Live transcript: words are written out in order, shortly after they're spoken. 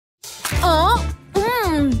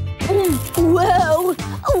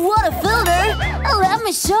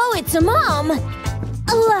me show it to Mom.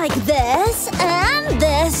 Like this and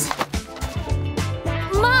this.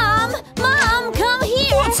 Mom! Mom, come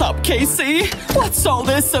here! What's up, Casey? What's all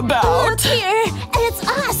this about? Look here! It's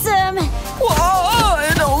awesome! Whoa!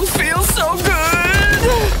 It all feels so good!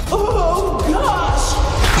 Oh, gosh!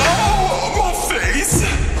 Oh, my face!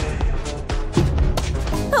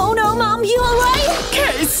 Oh no, Mom, you alright?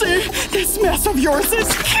 Casey, this mess of yours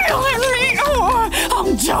is killing me! Oh,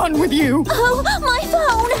 I'm done with you! Oh, my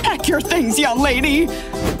phone! Pack your things, young lady!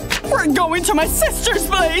 We're going to my sister's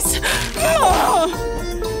place!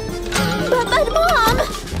 But Mom!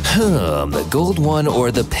 The gold one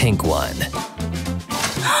or the pink one?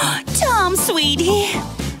 Tom, sweetie.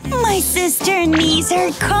 My sister and niece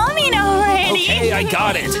are coming already. Okay, I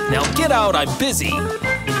got it. Now get out, I'm busy.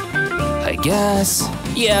 I guess…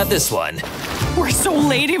 yeah, this one. We're so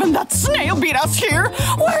late, even that snail beat us here!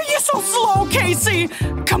 Why are you so slow, Casey?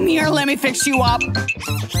 Come here, let me fix you up.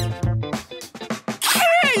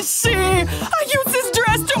 Casey! I used this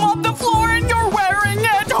dress to mop the floor and you're wearing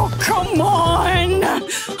it! Oh, come on!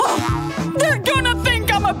 Oh, they're gonna think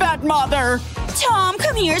I'm a bad mother! Tom,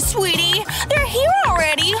 come here, sweetie. They're here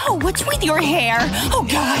already. Oh, what's with your hair? Oh,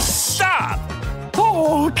 gosh. Stop!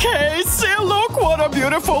 Oh, Casey, look what a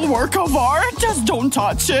beautiful work of art! Just don't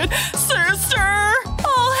touch it! Sister!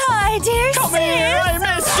 Oh, hi, dear Come sis. here! I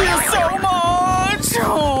miss you so much!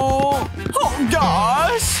 Oh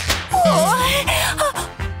gosh! Oh,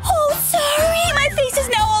 sorry. My face is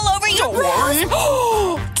now all over your Don't blouse. worry!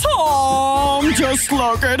 Tom! Just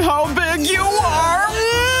look at how big you are!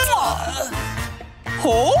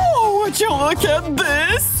 Oh, would you look at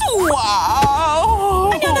this? Wow!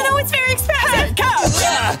 No, it's very expensive. Hey, catch!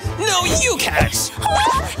 No, you catch!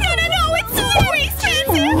 No, it's very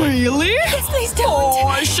expensive. Really? Yes, please don't. Oh,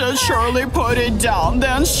 I should surely put it down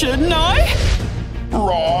then, shouldn't I?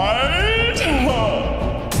 Right?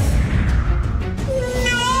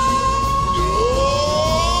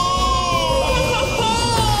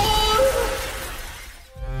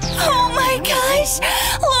 Oh my gosh!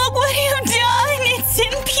 Look what you've done! It's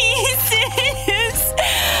in pieces!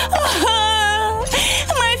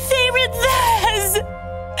 My favorite vase!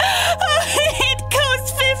 It cost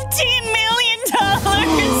 $15 million!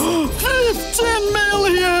 15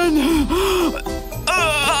 million!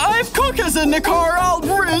 I've cookies in the car, I'll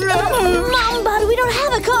bring them! Mom, but we don't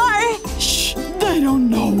have a car! Shh, they don't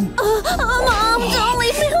know. Mom, don't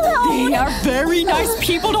leave me alone! They are very nice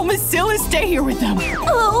people, don't Miss Silly stay here with them.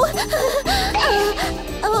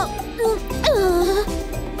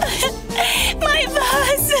 My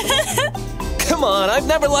vase! Come on, I've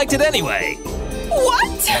never liked it anyway.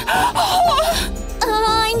 What?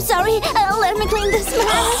 I'm sorry. Let me clean this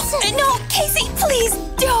mess. No, Casey, please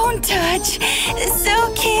don't touch.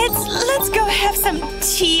 So, kids, let's go have some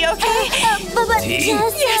tea, okay? But Tea?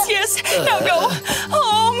 just… Yes. Now go.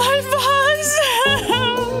 Oh, my vase.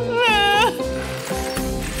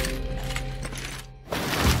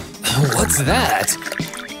 What's that?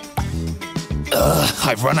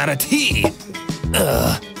 I've run out of tea.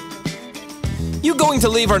 You going to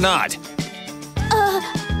leave or not?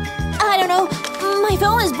 I don't know. My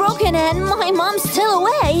phone is broken and my mom's still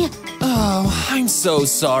away. Oh, I'm so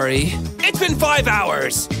sorry. It's been 5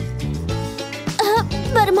 hours.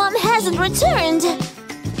 But Mom hasn't returned.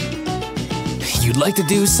 You'd like to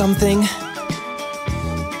do something?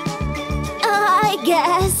 I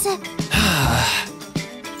guess.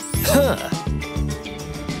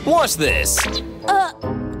 Watch this.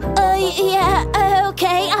 Yeah,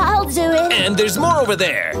 okay, I'll do it. And there's more over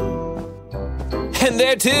there. And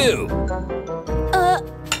there too.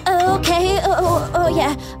 Okay,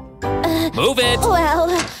 yeah. Move it. Well…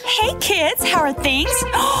 Hey, kids, how are things?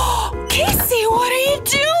 Casey, what are you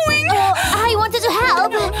doing? I wanted to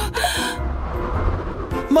help.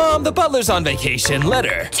 Mom, the butler's on vacation. Let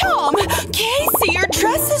her. Tom, Casey, your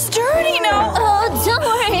dress is dirty now. Oh, don't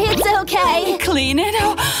worry, it's okay. Clean it.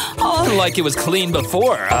 Like it was clean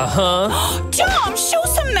before, Tom, show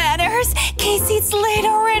some manners. Casey, it's late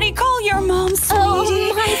already. Call your mom, sweetie.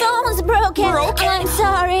 Oh, my phone's broken. I'm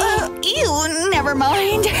sorry. Ew, never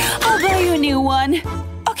mind. I'll buy you a new one.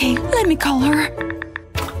 Okay, let me call her.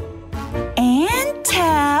 And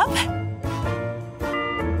tap.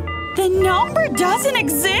 The number doesn't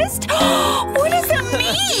exist? What does that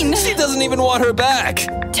mean? She doesn't even want her back.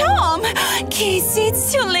 Tom! Casey,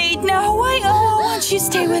 it's too late now. Why don't you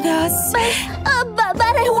stay with us? But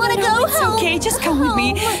I want to go It's home. okay, just come with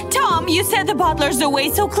me. Tom, you said the butler's away,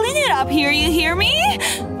 so clean it up here, you hear me?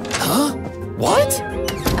 Huh? What?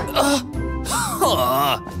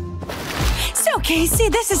 So, Casey,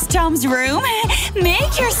 this is Tom's room.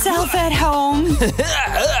 Make yourself at home.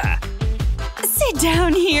 Sit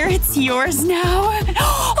down here. It's yours now.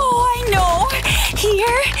 Oh, I know.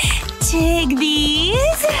 Here, take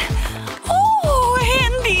these. Oh,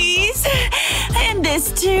 and these. And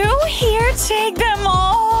this too. Here, take them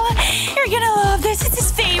all. You're gonna love this. It's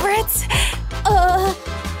his favorites.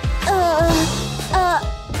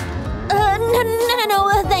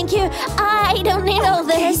 No, thank you. I don't need all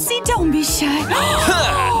this. Casey, don't be shy.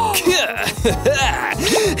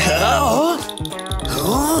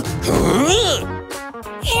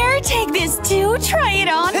 Here, take this too. Try it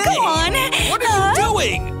on. Hey, Go on. What are you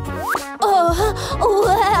doing? Oh,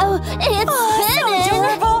 wow. It's So finished.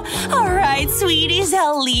 adorable. All right, sweeties,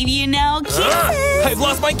 I'll leave you now. Kisses. I've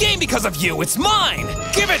lost my game because of you. It's mine.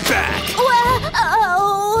 Give it back.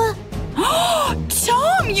 Wow.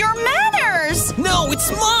 Tom, your manners. No,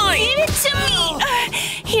 it's mine. Give it to me.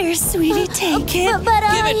 Here, sweetie, take it. But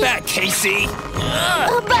Give it back, Casey.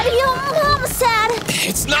 But your mom said,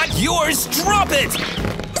 It's not yours. Drop it.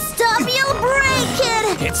 stop, you'll break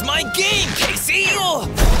it. It's my game, Casey.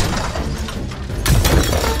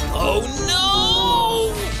 Oh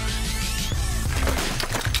no!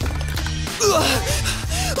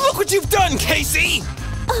 Look what you've done, Casey.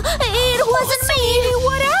 It wasn't me.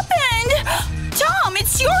 What happened? Tom,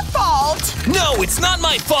 it's your fault. No, it's not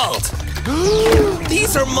my fault.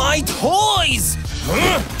 These are my toys.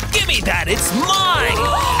 Give me that. It's mine.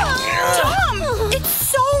 Tom, it's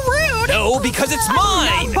so rude. No, because it's I'm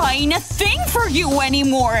mine. not buying a thing for you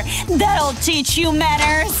anymore. That'll teach you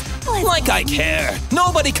manners. Like I care.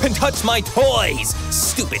 Nobody can touch my toys.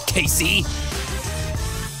 Stupid Casey.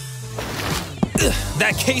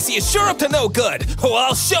 That Casey is sure up to no good. Oh,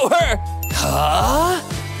 I'll show her. Huh?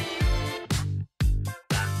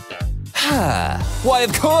 Why,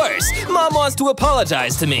 of course. Mom wants to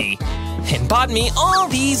apologize to me and bought me all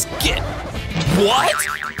these gifts. What?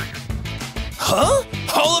 Huh?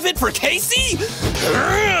 All of it for Casey?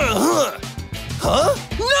 Huh?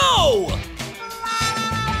 No!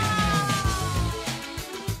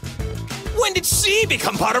 When did she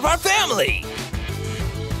become part of our family?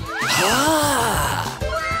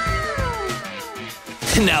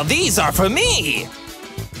 Now these are for me.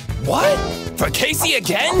 What? For Casey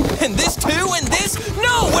again? And this too? And this?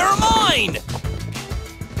 No, where are mine?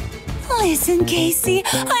 Listen, Casey,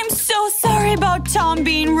 I'm so sorry about Tom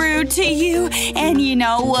being rude to you. And you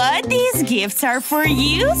know what? These gifts are for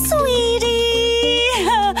you, sweetie.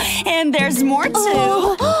 And there's more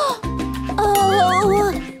too.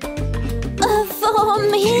 For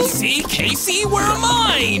me? Casey, where are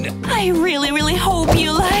mine? I really hope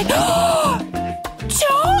you like. Tom,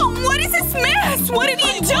 what is this mess? What have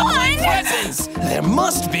you done? Presents. There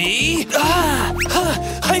must be.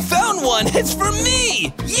 I found one. It's for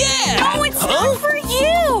me. Yeah. No, it's not for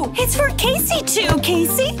you. It's for Casey too,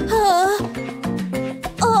 Casey.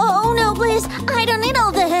 Oh, no, please. I don't need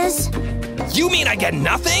all this. You mean I get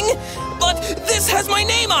nothing? But this has my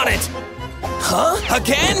name on it. Huh?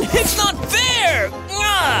 Again? It's not fair!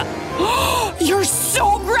 You're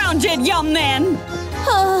so grounded, young man.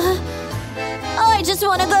 I just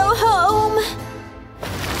want to go home.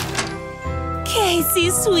 Casey,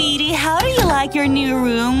 sweetie, how do you like your new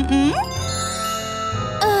room?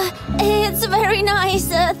 It's very nice,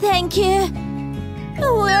 thank you.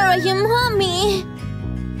 Where are you, Mommy?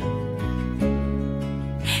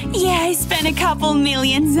 Yeah, I spent a couple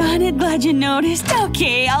millions on it. Glad you noticed.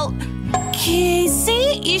 Okay,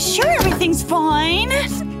 Casey, you sure everything's fine?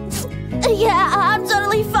 Yeah, I'm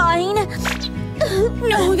totally fine.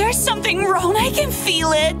 No, there's something wrong. I can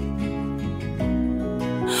feel it.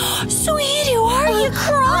 Sweetie, why are you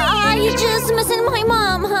crying? I'm just missing my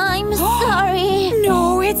mom. I'm sorry.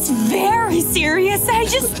 No, it's very serious. I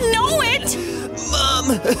just know it.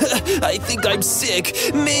 Mom, I think I'm sick.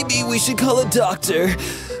 Maybe we should call a doctor.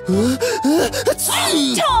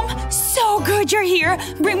 Tom, so good you're here.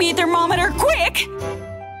 Bring me a thermometer, quick.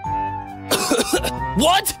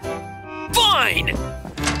 What? Fine.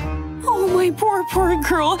 Oh, my poor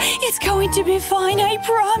girl. It's going to be fine, I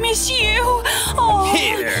promise you. Oh,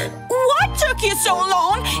 Here. What took you so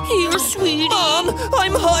long? Here, sweetie. Mom,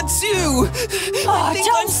 I'm hot too. I think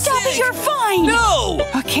Tom, I'm stop sick. it. You're fine. No.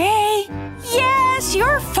 Okay. Yes,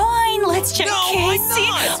 you're fine. Let's check No, Casey.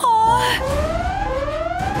 I'm not.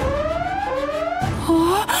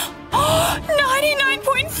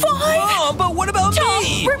 99.5. Mom, but what about Tom,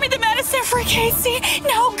 me? bring me the medicine for Casey.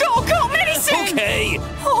 Now go, medicine. Okay.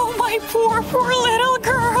 Oh, my poor little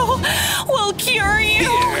girl. We'll cure you.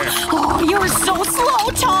 Here. Oh, you're so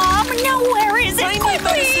slow, Tom. Now where is it? I need Quickly.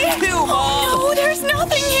 medicine too, Mom. No, there's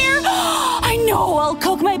nothing here. I know. I'll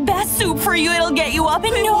cook my best soup for you. It'll get you up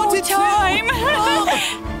in no wanted to. time. Mom.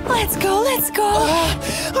 Let's go, let's go.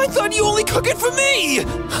 I thought you only cook it for me!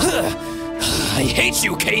 I hate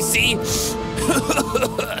you, Casey!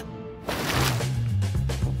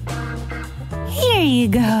 Here you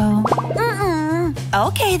go.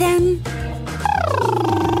 Okay then.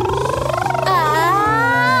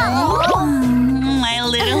 My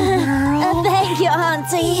little girl. Thank you,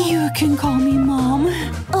 Auntie. You can call me Mom.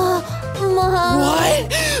 Mom.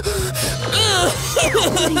 What?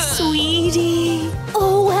 My sweetie.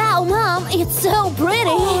 Oh, wow, Mom. It's so pretty.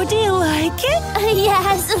 Oh, do you like it?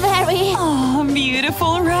 Yes, very. Oh,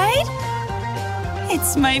 beautiful, right?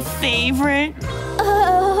 It's my favorite.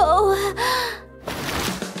 Oh.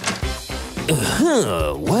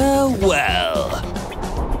 Well.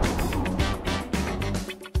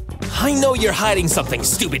 I know you're hiding something,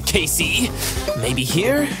 stupid Casey. Maybe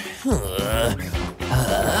here?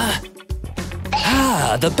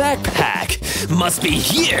 The backpack. Must be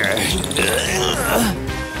here.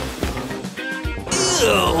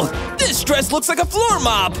 Ew, this dress looks like a floor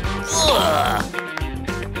mop.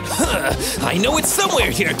 I know it's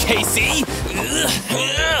somewhere here, Casey.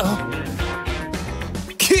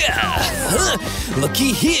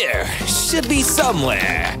 Looky here. Should be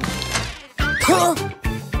somewhere. Huh?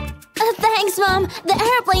 Thanks, Mom. The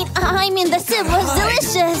airplane, I mean the soup was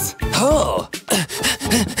delicious. Oh.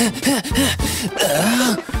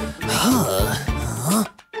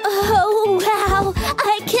 Oh, wow.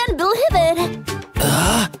 I can't believe it.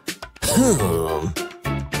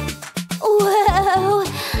 Whoa.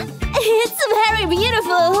 It's very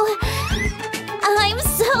beautiful. I'm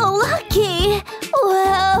so lucky.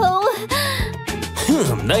 Whoa.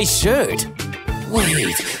 Nice shirt.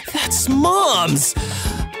 Wait, that's Mom's.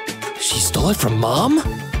 She stole it from Mom?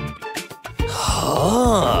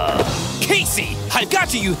 Casey, I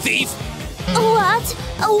got you, thief! What?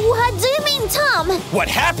 What do you mean, Tom? What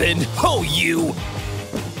happened? Oh, you!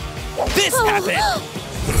 This happened!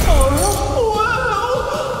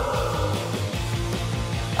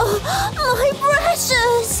 Oh, my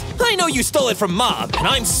precious! I know you stole it from Mom, and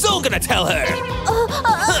I'm so gonna tell her!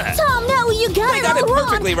 Tom, no, you got it got all it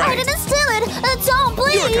perfectly wrong. right. I didn't steal it. Tom,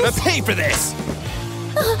 please. You're gonna pay for this!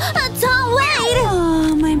 Tom, wait!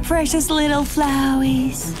 Oh, my precious little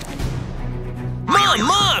flowies.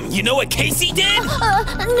 Mom! You know what Casey did?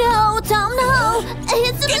 No, Tom, no.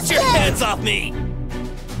 It's a Get mistake. your hands off me!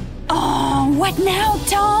 Oh, what now,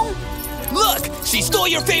 Tom? Look! She stole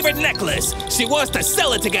your favorite necklace! She wants to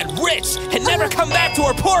sell it to get rich and never come back to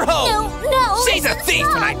her poor home! No. She's a thief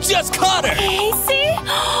and I just caught her! Casey?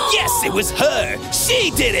 Yes, it was her!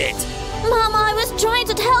 She did it! Mom, I was trying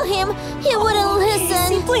to tell him. He wouldn't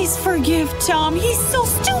listen. Please forgive Tom. He's so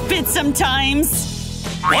stupid sometimes.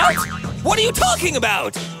 What? What are you talking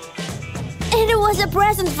about? It was a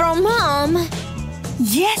present from Mom.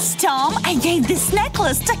 Yes, Tom. I gave this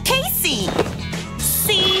necklace to Casey.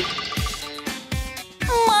 See?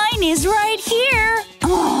 Mine is right here.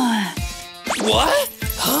 What?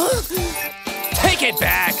 Huh? Take it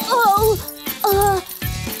back!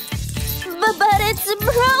 But it's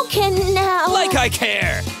broken now. Like I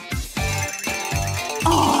care!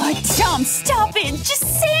 Oh, Tom, stop it.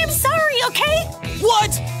 Just say I'm sorry, okay?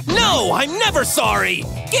 What? No, I'm never sorry!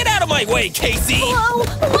 Get out of my way, Casey! Whoa!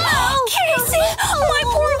 Casey, my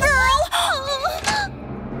poor girl.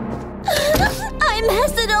 I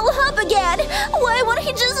messed it all up again. Why won't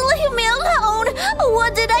he just leave me alone?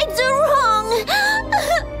 What did I do wrong?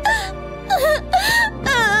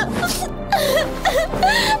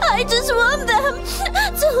 I just want them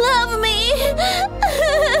to love me.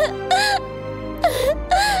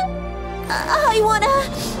 I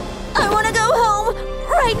wanna go home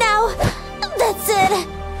right now. That's it.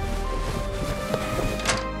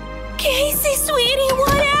 Casey, sweetie,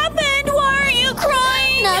 what happened? Why are you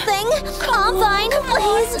crying? Nothing. I'm fine,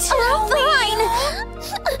 please. I'm fine.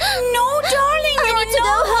 No, darling, I need to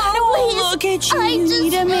go home, please. Look at you. You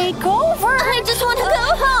need a makeover. I just want to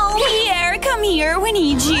go home. Pierre, come here. We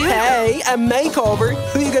need you. Hey, a makeover.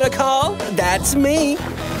 Who you gonna call? That's me.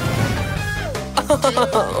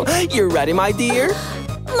 You ready, my dear?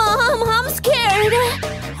 Mom, I'm scared.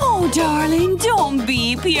 Oh, darling, don't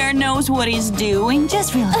be. Pierre knows what he's doing.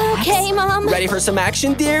 Just relax. Okay, Mom. Ready for some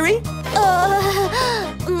action, dearie?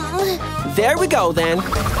 There we go, then.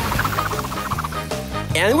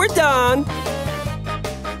 And we're done.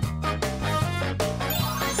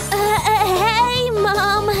 Hey,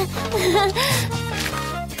 Mom.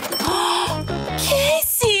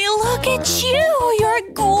 Casey, look at you. You're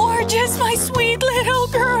gorgeous, my sweet little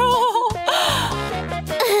girl.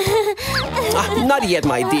 Not yet,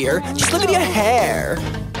 my dear. Just look at your hair.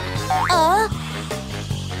 Ow,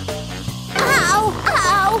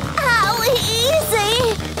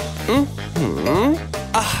 easy.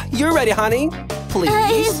 ready, honey.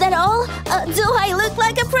 Please. Is that all? Do I look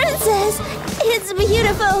like a princess? It's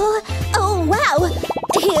beautiful. Oh, wow.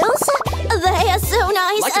 Heels? They are so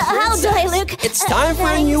nice. Like a How do I princess. look? It's time for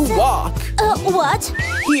a new walk. What?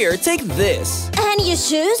 Here, take this. And your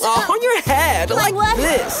shoes? On your head, like what?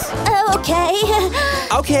 this. Okay.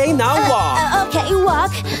 Okay, now walk. Okay,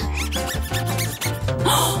 walk.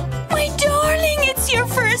 My darling, it's your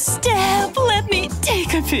first step. Let me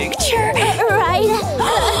take a picture. Right.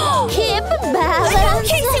 Keep balance.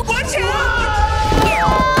 Casey, watch out!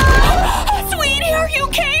 Sweetie, are you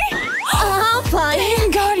okay? I'm fine.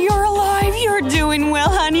 Thank God you're alive. You're doing well,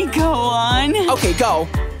 honey. Go on. Okay, go.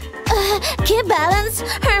 Keep balance.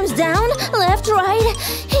 Arms down. Left, right.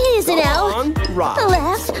 Easy now. On, right.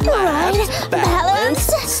 Left, right. Balance.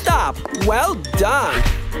 Stop. Well done.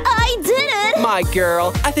 I did it. My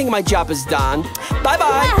girl, I think my job is done.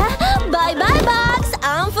 Bye-bye. Bye-bye, box.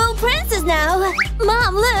 I'm full princess now.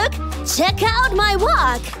 Mom, look. Check out my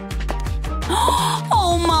walk.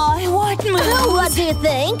 Oh my, what move? What do you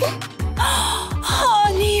think?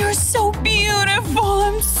 Honey, you're so beautiful.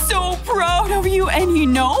 I'm so proud of you. And you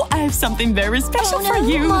know, I have something very special for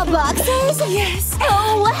you. More boxes? Yes.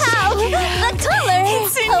 Oh, wow. The color.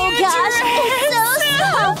 It's a Oh, new gosh. dress. It's so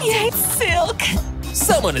soft. Yeah, it's silk.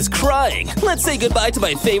 Someone is crying. Let's say goodbye to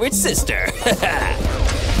my favorite sister.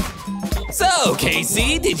 So,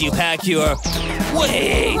 Casey, did you pack your...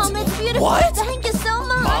 Wait! Mom, it's beautiful. What? Thank you so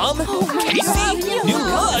much. Mom? Casey? New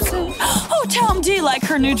look? Oh, Tom, do you like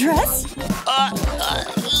her new dress?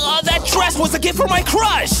 That dress was a gift for my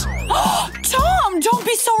crush! Tom, don't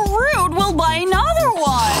be so rude. We'll buy another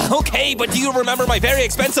one. Okay, but do you remember my very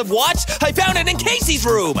expensive watch? I found it in Casey's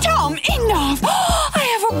room! Tom, enough.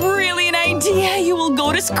 I have a brilliant idea. You will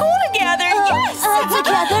go to school together. Yes.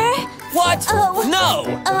 Together? What? Oh.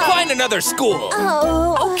 No! Find another school!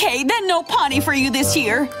 Oh. Okay, then no pony for you this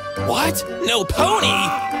year. What? No pony?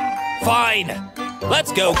 Fine.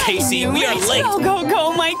 Let's go, Casey. We are late. Go, go,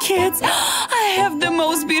 go, my kids. I have the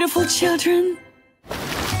most beautiful children.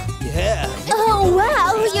 Yeah. Oh,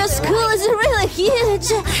 wow. Your school is really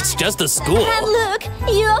huge. It's just a school. And look,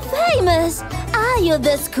 you're famous. Are you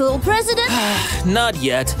the school president? Not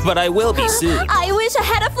yet, but I will be soon. I wish I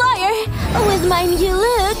had a flyer with my new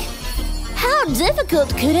look. How difficult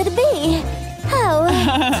could it be? Oh.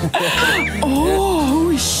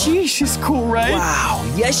 Oh, she's cool, right? Wow,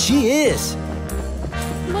 yes she is.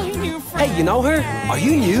 My new friend. Hey, you know her? Are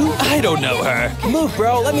you new? I don't know her. Move,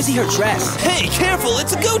 bro, let me see her dress. Hey, careful,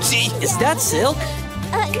 it's a Gucci! Is that silk?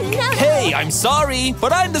 No. Hey, I'm sorry,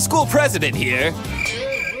 but I'm the school president here.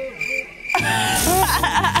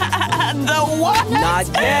 The what? Not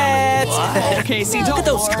yet. Okay, see, Look don't at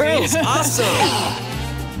those worry. curls, awesome.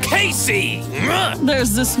 Casey!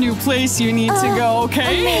 There's this new place you need to go,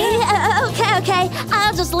 okay? Okay.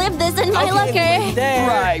 I'll just leave this in my locker. There.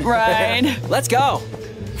 Right. Let's go.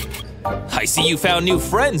 I see you found new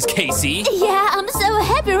friends, Casey. Yeah, I'm so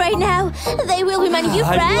happy right now. They will be my new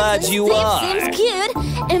I'm friends. glad and you Steve are. seems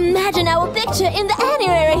cute. Imagine our picture in the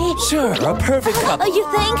annuary. Sure, a perfect couple. You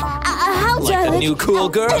think? How do I Like a look? new cool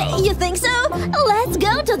girl. You think so? Let's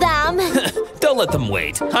go to them. Don't let them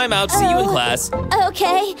wait. I'm out. See you in class.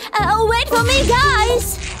 Okay. Wait for me,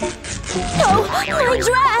 guys. Oh, my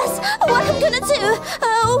dress. What I'm gonna do?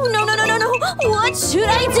 Oh, no. What should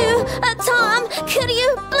I do? Tom, could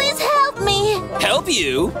you please help me? Help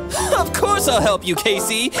you? Of course I'll help you,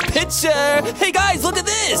 Casey. Picture. Hey guys, look at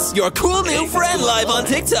this. Your cool new friend live on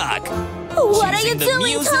TikTok. What are you Choosing the doing,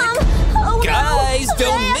 music. Tom? Oh, Guys, no.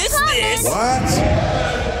 don't They're miss coming. this.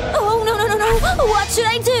 Oh, no. What should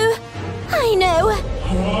I do? I know.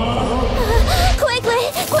 Quickly.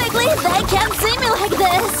 They can't see me like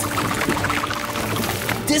this.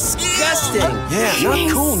 Disgusting. Yeah,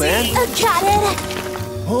 not cool, man. Got it.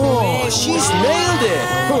 Oh, she's nailed it.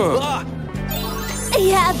 Huh.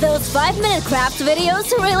 Yeah, those 5-minute craft videos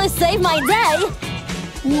really saved my day.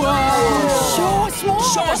 Whoa! Show us more!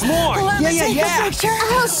 Show us more! Let me take a Yeah. picture.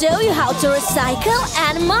 I'll show you how to recycle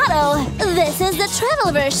and model. This is the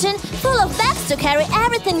travel version, full of bags to carry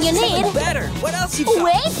everything you need. Better. What else you got?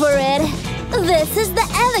 Wait for it. This is the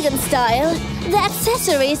elegant style. The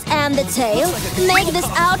accessories and the tail make this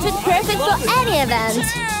outfit perfect for any event.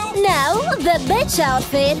 Now, the beach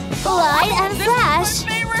outfit, light and flash.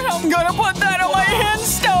 I'm gonna put that on my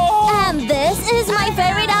headstone! And this is my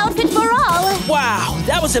favorite outfit for all. Wow,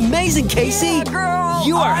 that was amazing, Casey. Girl,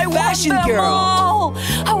 You are I a want fashion them girl. all.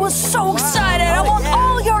 I was so excited. I want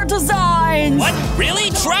all your designs. What? Really?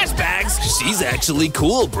 Trash bags? She's actually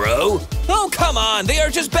cool, bro. Oh, come on. They are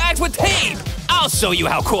just bags with tape. I'll show you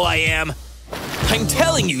how cool I am. I'm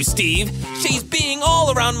telling you, Steve, she's being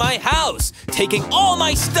all around my house, taking all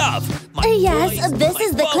my stuff. My Yes, toys, this my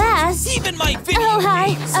is the phones, class. Even my video Oh, hi.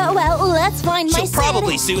 games. Well, let's find my She'll seat.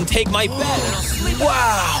 probably soon take my bed and I'll sleep.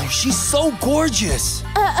 Wow, she's so gorgeous.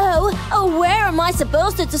 Oh, where am I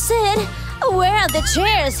supposed to sit? Where are the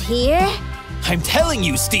chairs here? I'm telling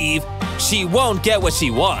you, Steve, she won't get what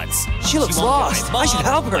she wants. She looks won't lost. get my I should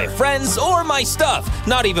help her. My friends or my stuff.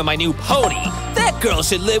 Not even my new pony. That girl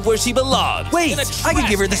should live where she belongs. Wait, in a I can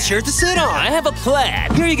give her trash this chair to sit on. I have a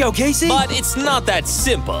plan. Here you go, Casey. But it's not that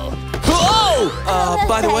simple. Whoa!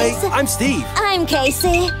 By the way, Thanks. I'm Steve. I'm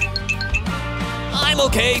Casey. I'm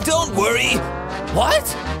okay, don't worry. What?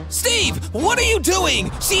 Steve, what are you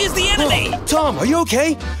doing? She is the enemy. Tom, are you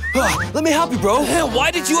okay? Let me help you, bro.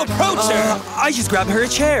 Why did you approach her? I just grabbed her a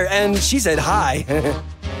chair, and she said hi.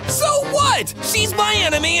 So what? She's my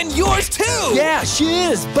enemy and yours too. Yeah, she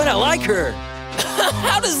is, but I like her.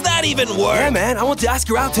 How does that even work? Yeah, man, I want to ask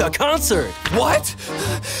her out to a concert. What?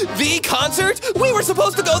 The concert? We were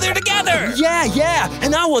supposed to go there together. Yeah,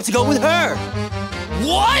 and I want to go with her.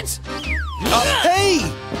 What? Hey!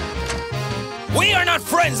 We are not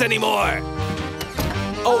friends anymore.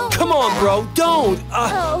 Oh, come on, bro, don't.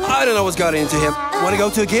 I don't know what's got into him. Want to go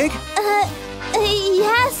to a gig?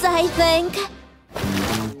 Yes, I think.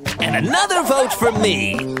 And another vote for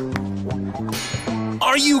me.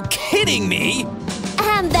 Are you kidding me?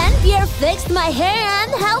 And then Pierre fixed my hair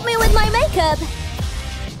and helped me with my makeup.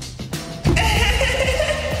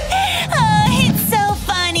 Oh, it's so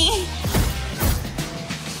funny.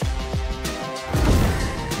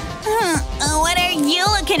 What are you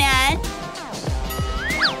looking at?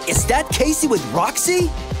 Is that Casey with Roxy?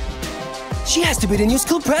 She has to be the new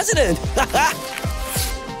school president.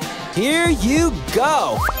 Here you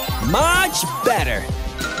go. Much better.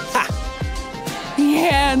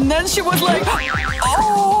 Yeah, and then she was like,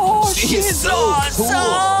 oh, She's so awesome. cool.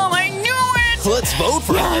 I knew it. Let's vote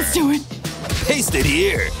for Yeah, her. let's do it. Paste it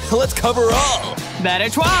here. Let's cover all. Better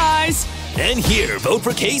twice. And here, vote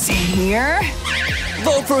for Casey. Here.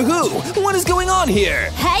 Vote for who? What is going on here?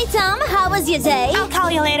 Hey, Tom, how was your day? I'll call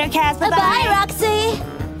you later, Cass. Bye-bye. Bye, Roxy.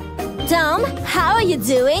 Tom, how are you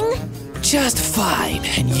doing? Just fine.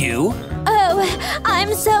 And you? Oh,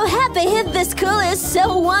 I'm so happy. This school is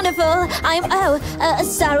so wonderful.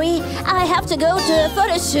 Sorry. I have to go to a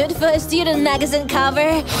photo shoot for a student magazine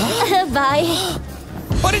cover. Bye.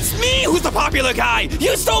 But it's me who's the popular guy!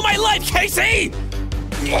 You stole my life, Casey!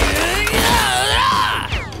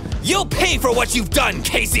 You'll pay for what you've done,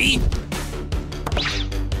 Casey!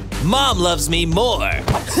 Mom loves me more.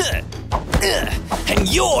 And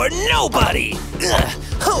you're nobody!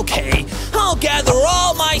 Okay, I'll gather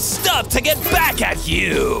all my stuff to get back at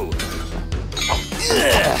you!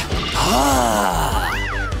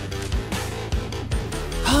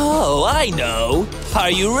 Oh, I know.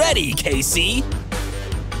 Are you ready, Casey?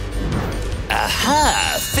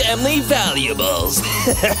 Aha! Family valuables!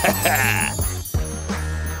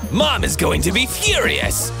 Mom is going to be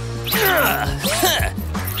furious!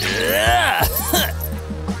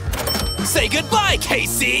 Say goodbye,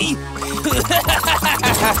 Casey!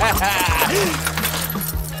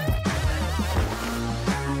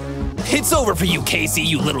 It's over for you, Casey,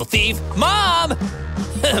 you little thief! Mom!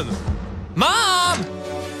 Mom!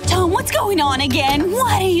 Tom, what's going on again?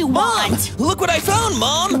 What do you want? Look what I found,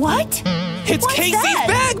 Mom! What? It's What's Casey's that?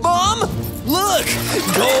 bag, Mom! Look!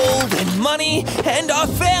 Gold and money and our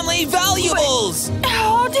family valuables!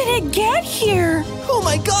 How did it get here? Oh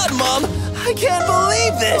my god, Mom! I can't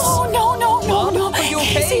believe this! Oh, no. Mom, are you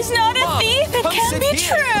okay? Casey's not a Mom, thief. It come can't sit be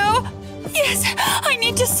here. true. Yes, I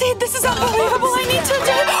need to see it. This is unbelievable. I need to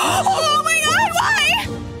do. Oh my god,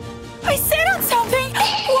 why? I sat on something.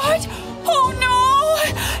 What? Oh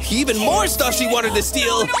no! Even more stuff she wanted to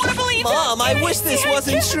steal! I don't believe Mom, that. I wish this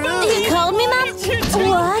wasn't true! You called me, Mom?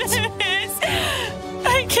 What?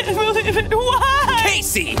 I can't believe it. Why?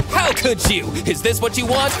 Casey, how could you? Is this what you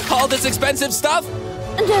want? All this expensive stuff?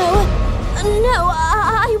 No,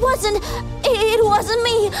 I wasn't. It wasn't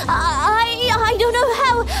me. I don't know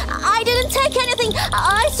how. I didn't take anything.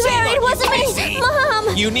 I swear Shame it on wasn't you, me. Casey.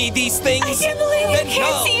 Mom! You need these things? I can't believe it, Then go,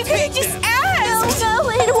 Casey. You could take have just them. asked. No,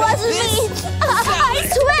 it wasn't This- me. I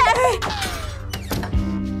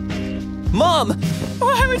swear. Mom!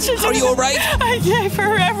 Why would you do Are you that? alright? I gave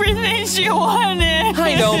her everything she wanted.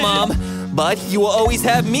 I know, Mom. But you will always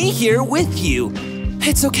have me here with you.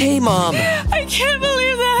 It's okay, Mom. I can't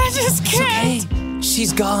believe that. I just It's can't. okay.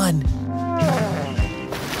 She's gone.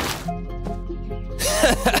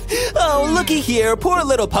 Oh, looky here, poor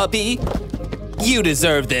little puppy. You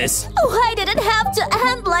deserve this. Why did it have to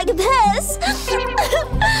end like this?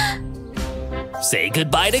 Say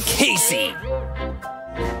goodbye to Casey.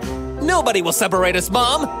 Nobody will separate us,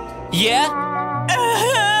 Mom. Yeah?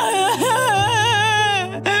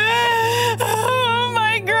 Oh,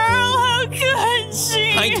 my girl, how could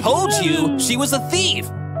she? I told you she was a thief.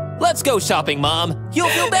 Let's go shopping, Mom. You'll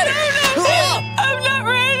feel better. I'm not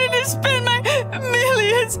ready to spend my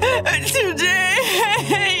millions today.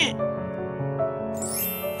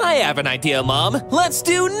 I have an idea, Mom. Let's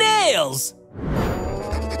do nails.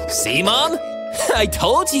 See, Mom? I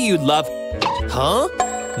told you you'd love... Huh?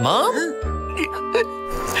 Mom?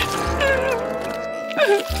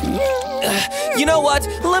 You know what?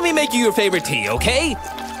 Let me make you your favorite tea, okay?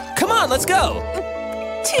 Come on, let's go.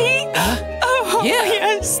 Tea? Oh, yeah.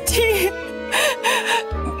 Yes, tea.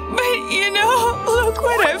 But you know, look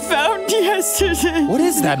what I found yesterday. What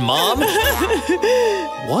is that, Mom?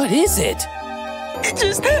 What is it?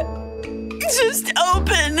 Just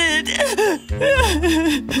open it.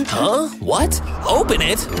 Huh? What? Open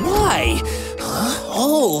it? Why? Huh?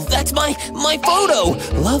 Oh, that's my photo.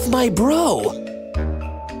 Love my bro.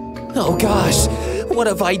 Oh gosh, what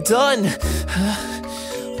have I done?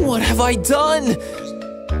 What have I done?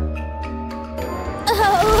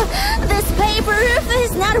 Oh, this paper roof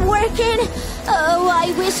is not working. Oh,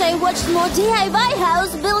 I wish I watched more DIY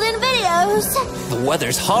house building videos. The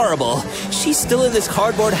weather's horrible. She's still in this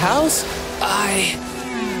cardboard house?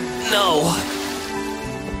 No.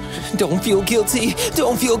 Don't feel guilty.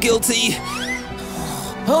 Don't feel guilty.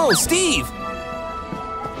 Oh, Steve.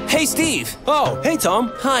 Hey, Steve. Oh, hey,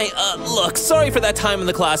 Tom. Hi, look, sorry for that time in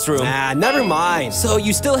the classroom. Never mind. So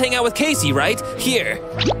you still hang out with Casey, right? Here.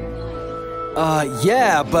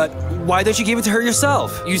 Yeah, but why don't you give it to her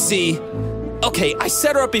yourself? You see, okay, I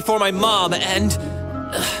set her up before my mom and...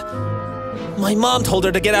 my mom told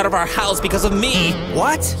her to get out of our house because of me.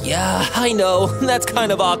 What? Yeah, I know. That's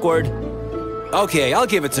kind of awkward. Okay, I'll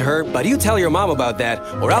give it to her, but you tell your mom about that,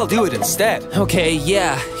 or I'll do it instead. Okay,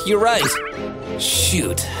 yeah, you're right.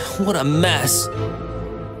 Shoot, what a mess.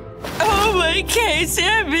 Oh my Casey,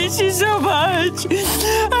 I miss you so much.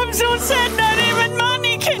 I'm so sad not even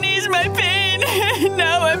money can ease my pain.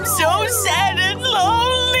 Now I'm so sad and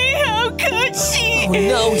lonely. How could she? Oh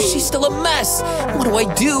no, she's still a mess. What do I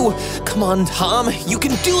do? Come on, Tom, you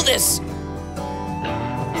can do this.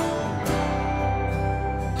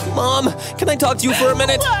 Mom, can I talk to you for a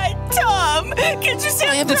minute? What, Tom? Can't you say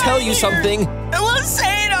I have to tell you something. Well,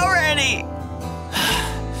 say it already.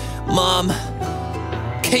 Mom,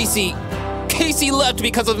 Casey left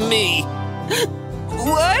because of me.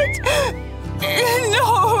 What?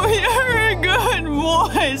 No, you're a good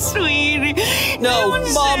boy, sweetie. No,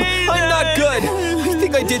 Don't Mom, say I'm not that. good. I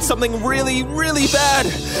think I did something really, really bad.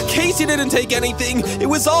 Casey didn't take anything. It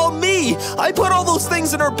was all me. I put all those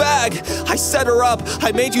things in her bag. I set her up.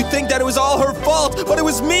 I made you think that it was all her fault, but it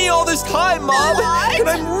was me all this time, Mom. What? And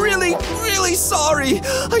I'm really, really sorry.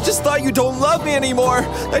 I just thought you don't love me anymore,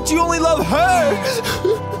 that you only love her.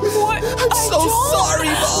 What? I'm so sorry,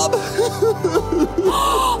 Mom.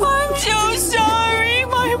 I'm so sorry,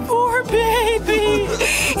 my poor baby.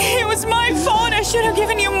 It was my fault. I should have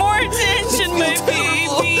given you more attention, my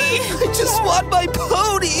baby. I just want my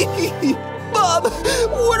pony. Mom,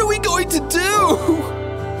 what are we going to do?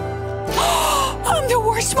 I'm the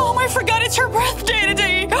worst mom. I forgot it's her birthday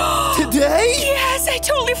today. Today? Yes, I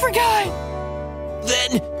totally forgot.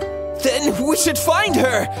 Then we should find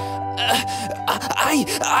her.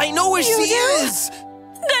 I know where she is.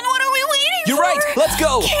 Then what are we waiting You're for? right. Let's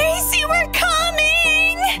go. Casey, we're coming.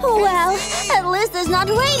 Well, at least it's not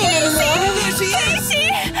raining anymore. Casey,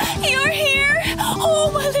 you're here. Oh,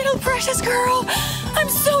 my little precious girl. I'm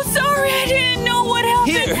so sorry. I didn't know what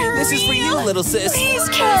happened. Here, this is for you, little sis. Please,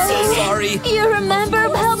 So Casey. sorry. You remember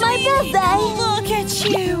about my birthday? Look at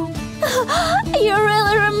you. You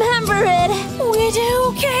really remember it. We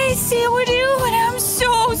do, Casey, we do. And I'm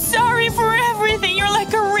so sorry for everything. You're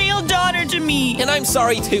like a real daughter to me. And I'm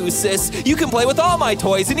sorry too, sis. You can play with all my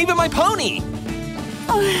toys and even my pony.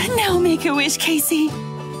 Now make a wish, Casey.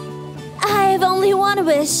 I have only one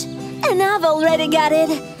wish, and I've already got it.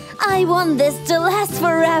 I want this to last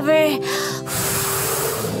forever.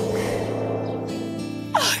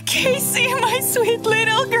 Oh, Casey, my sweet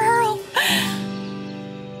little girl.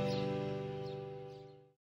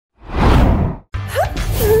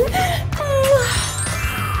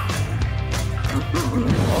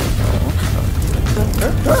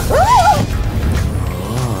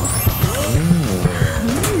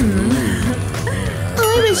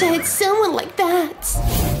 I wish I had someone like that.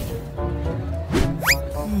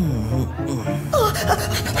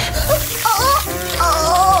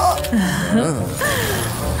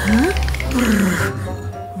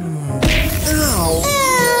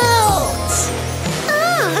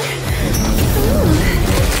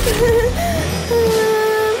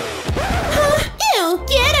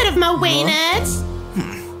 trying it.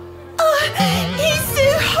 He's so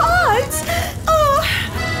hot! Oh,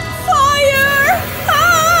 fire!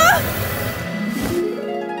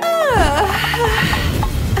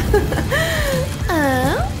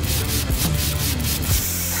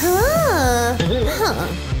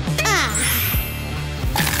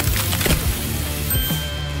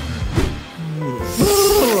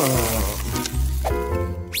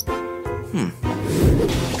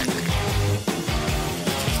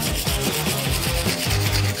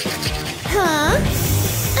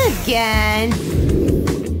 Again.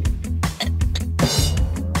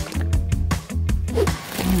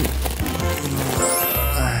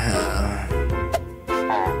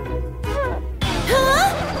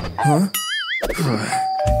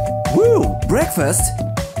 Woo! Breakfast!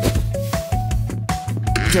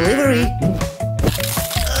 Delivery!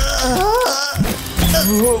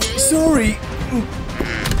 Oh, sorry!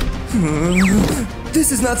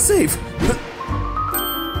 This is not safe!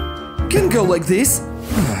 Can't go like this!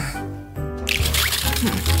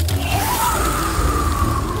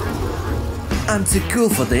 I'm too cool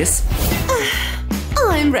for this.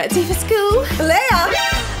 I'm ready for school. Leia!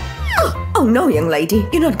 Oh no, young lady.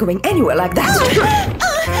 You're not going anywhere like that.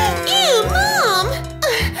 Ew, Mom!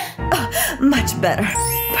 Much better.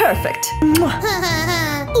 Perfect.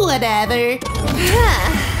 Whatever.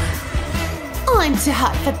 I'm too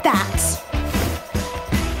hot for that.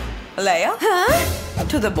 Leia? Huh?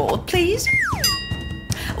 To the board, please.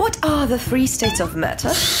 What are the 3 states of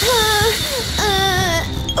matter? Huh?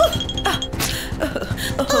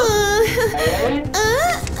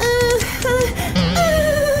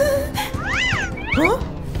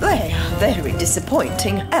 Leia, very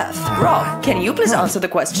disappointing. F. Rob, can you please answer the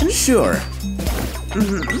question? Sure.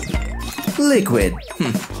 Liquid.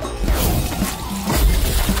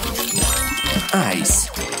 Ice.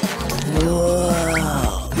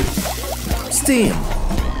 Whoa. Steam.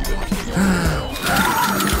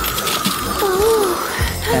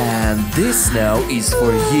 And this now is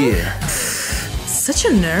for you. Such a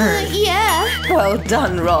nerd. Yeah. Well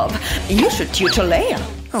done, Rob. You should tutor Leia.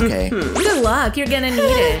 Okay. Good luck, you're gonna need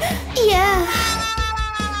it. Yeah.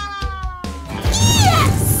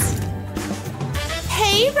 Yes!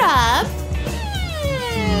 Hey, Rob.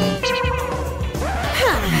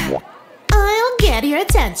 I'll get your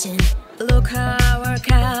attention. Look how I work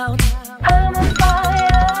out. I'm on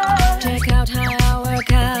fire. Check out how I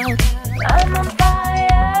work out. I'm on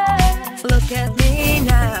fire. Look at me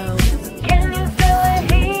now. Can you feel the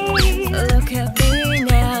heat? Look at me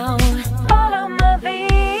now. Follow my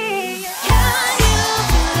beat. Can you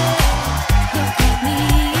feel it? Look at me.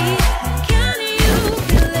 Can you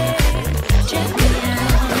feel it? Check me out.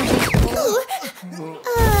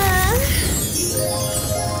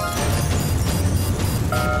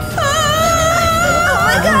 Oh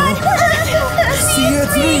my God! See you at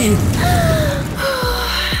 3.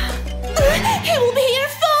 He will be here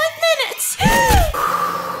 5 minutes. I'm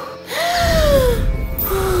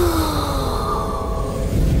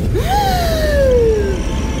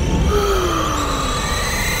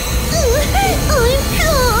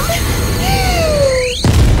calm.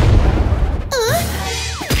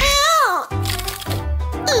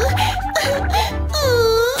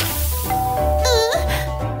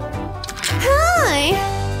 Hi.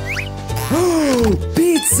 Oh,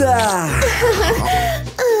 pizza!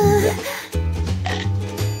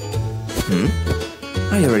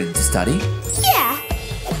 Are you ready to study? Yeah.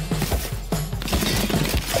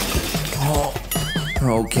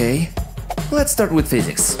 Okay. Let's start with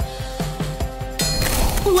physics.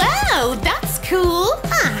 Wow, that's cool.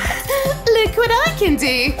 Look what I can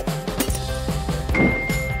do.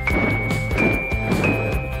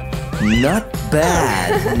 Not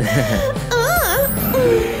bad.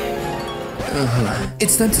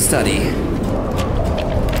 It's time to study.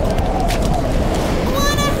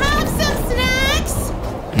 Wanna have some snacks?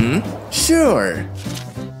 Sure.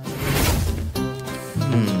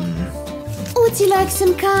 Would you like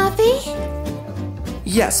some coffee?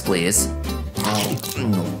 Yes, please.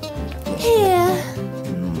 Here.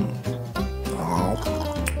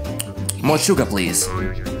 More sugar, please.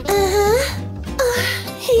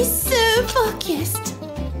 He's so focused.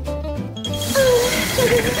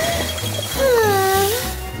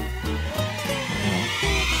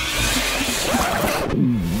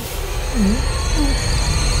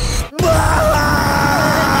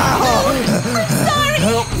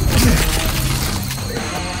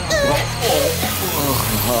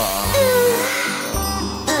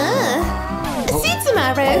 See you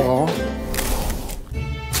tomorrow.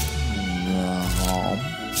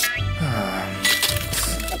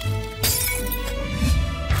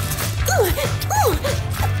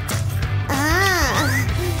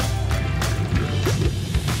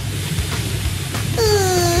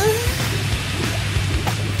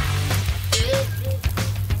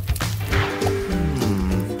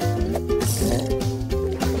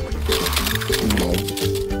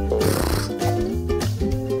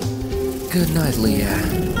 right, Leah.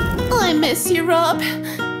 I miss you, Rob.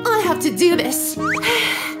 I have to do this.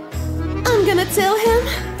 I'm gonna tell him.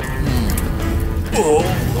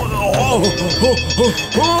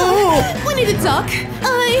 We need to talk.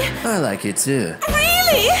 I like it too.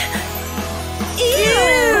 Really?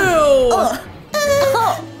 Ew!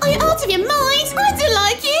 Are you out of your mind? I do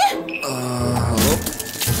like you.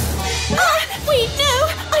 Wait, no!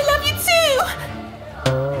 I love you too!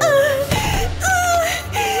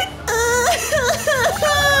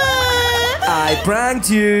 I pranked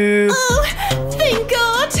you! Oh, thank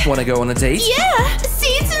God! Wanna go on a date? Yeah!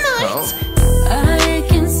 See you tonight! I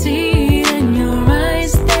can see in your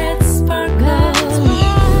eyes that sparkle.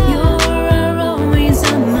 You're always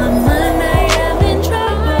on my mind. I am in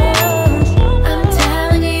trouble. I'm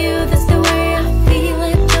telling you, that's the way I feel. I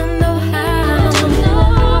don't know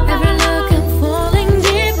how. Every look I'm falling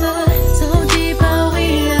deeper, so deep are we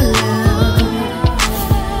alone.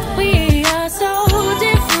 We are so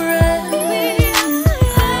different.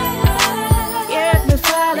 Yet we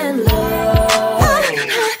fall in love.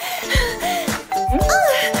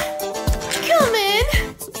 Come in!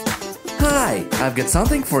 Hi, I've got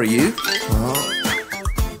something for you.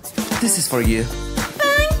 This is for you.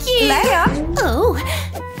 Thank you! Leia, Oh,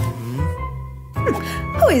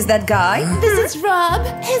 who is that guy? this is Rob.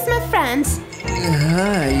 He's my friend.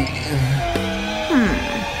 Hi.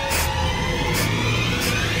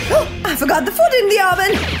 I forgot the food in the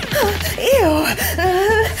oven. Ew.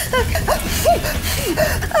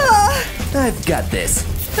 I've got this.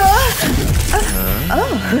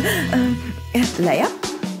 Leia,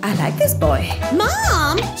 I like this boy.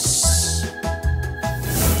 Mom! Shh!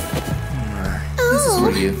 This is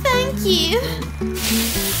for you. Thank you.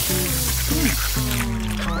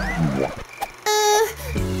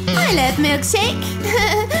 I love milkshake.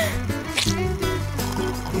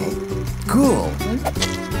 Cool.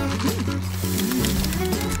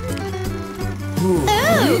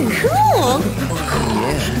 Oh, cool!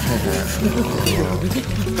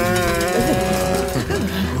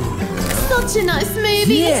 Such a nice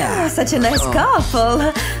movie. Yeah. Such a nice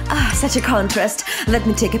couple. Such a contrast. Let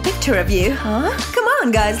me take a picture of you. Huh? Come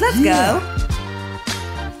on, guys, let's go.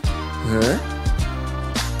 Huh?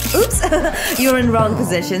 Oops, you're in wrong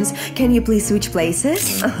positions. Can you please switch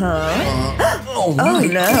places? Oh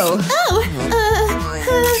no.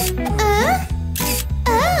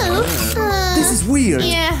 This is weird.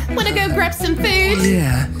 Yeah, wanna go grab some food?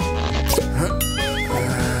 Yeah.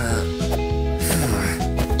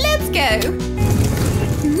 Let's go.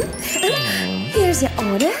 Here's your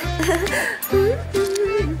order.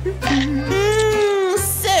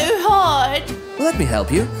 So hard. Let me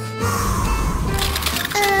help you.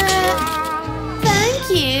 Thank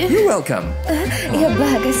you. You're welcome. Your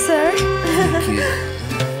burger, sir. Thank you.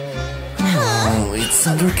 Oh, it's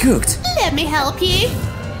undercooked. Let me help you.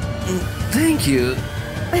 Thank you.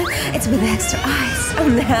 It's with extra ice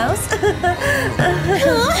on the house.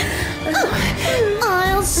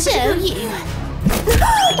 I'll show you.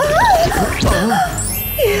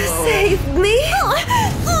 You saved me.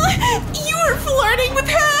 You were flirting with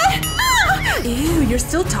her. Ew, you're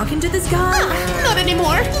still talking to this guy? Not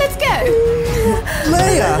anymore. Let's go.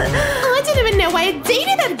 Leia! I didn't even know I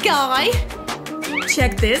dated that guy.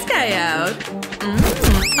 Check this guy out.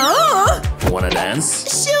 Oh, Wanna dance?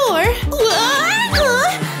 sure. Oh.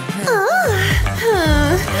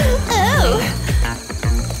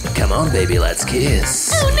 Come on, baby, let's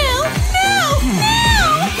kiss. Oh no!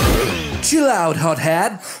 Chill out,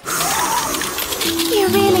 hothead. You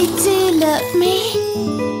really do love me.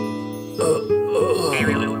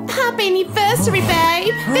 Happy anniversary,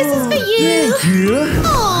 babe. This is for you. Thank you.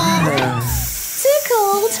 Aww. Too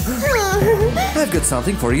cold. I've got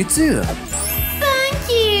something for you too. Thank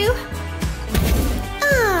you.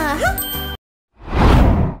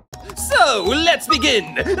 So, let's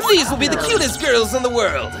begin. These will be the cutest girls in the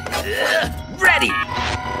world. Ready.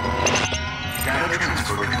 Data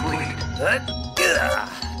transfer complete.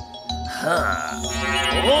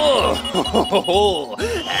 Oh,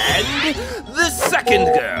 and the second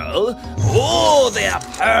girl. Oh, they are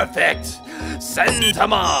perfect. Send to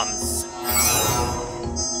moms.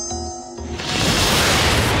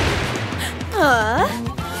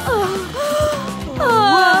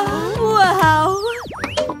 Wow.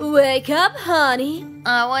 Wake up, honey.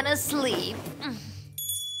 I wanna sleep.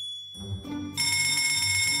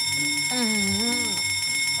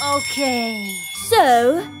 Okay.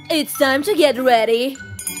 So, it's time to get ready.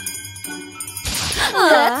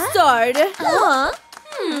 Let's start.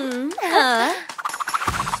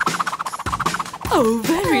 Oh,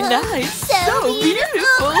 very nice. So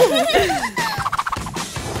beautiful.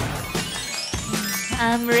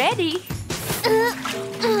 I'm ready.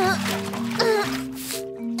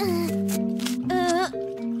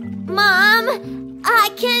 Mom, I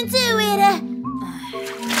can't do it.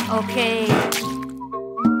 Okay.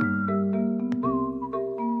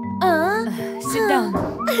 Sit down.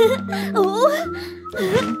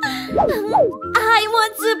 I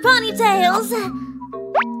want two ponytails.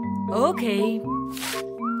 Okay.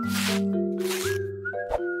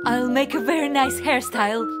 I'll make a very nice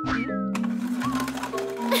hairstyle.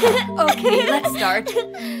 Okay, let's start.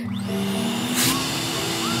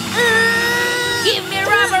 Give me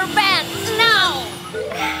rubber bands now.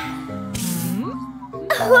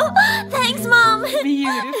 Thanks, Mom.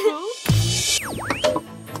 Beautiful.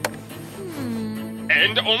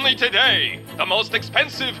 And only today, the most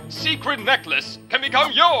expensive secret necklace can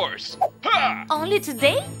become yours! Ha! Only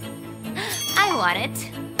today? I want it.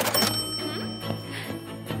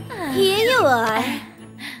 Here you are.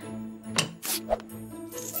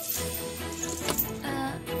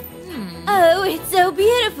 Oh, it's so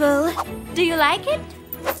beautiful. Do you like it?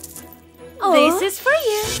 Oh. This is for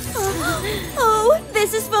you. Oh,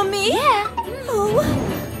 this is for me? Yeah. Oh.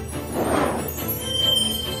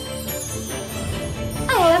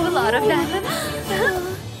 I have a lot of diamonds.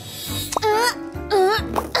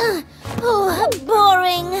 Oh,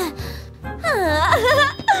 boring.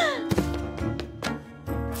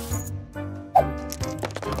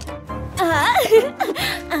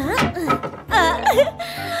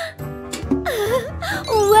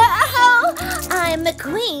 Wow! I'm a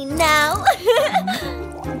queen now.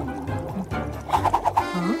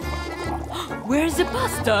 Where's the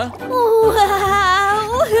pasta?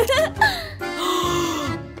 Wow!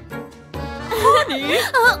 Honey,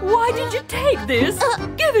 why did you take this?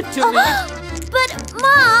 Give it to me. But,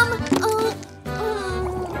 Mom...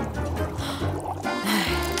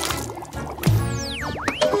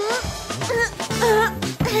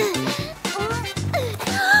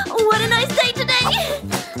 What a nice day today!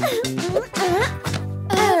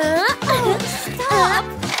 Stop!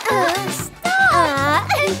 Stop!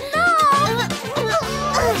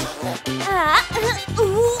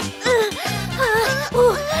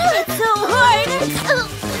 It's so hard!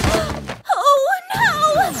 Oh no!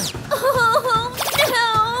 Oh no!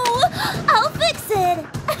 I'll fix it!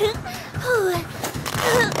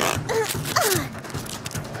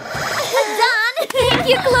 Done! Thank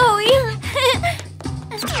you, Chloe!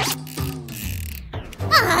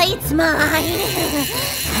 It's mine!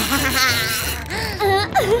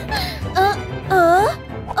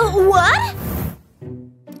 What?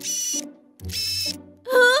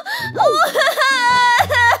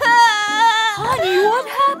 Honey, what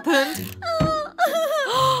happened?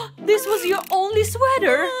 This was your only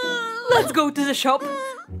sweater. Let's go to the shop.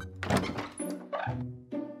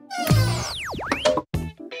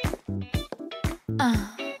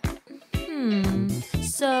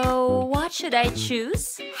 So, what should I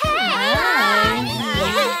choose? Hey!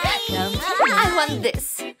 I want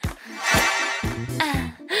this.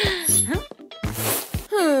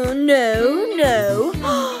 No.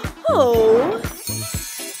 Oh.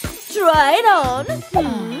 Try it on.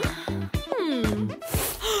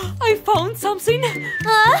 I found something.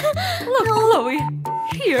 Look, Chloe.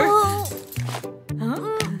 Here.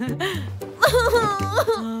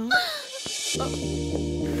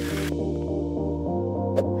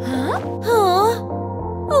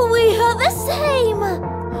 We are the same.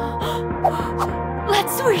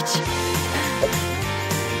 Let's switch.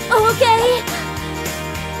 Okay.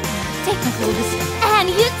 Take my clothes. And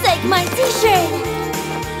you take my t-shirt.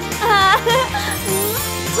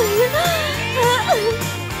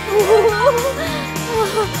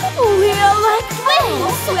 We are like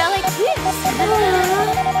twins. We are like twins.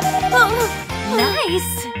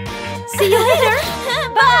 Nice. See you later.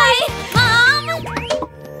 Bye, Mom.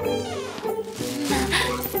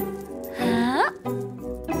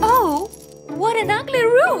 Oh, what an ugly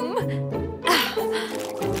room.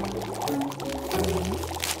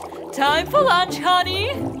 Time for lunch,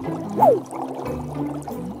 honey.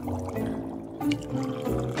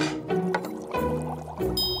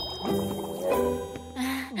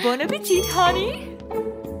 Bon appetit, honey.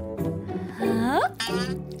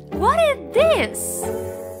 What is this?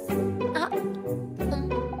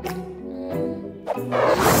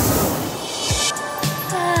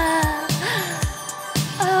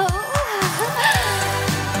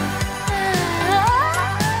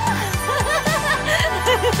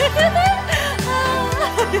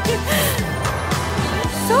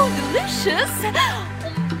 So delicious!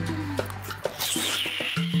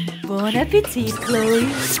 Bon appetit, Chloe.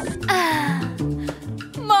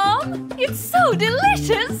 Mom, it's so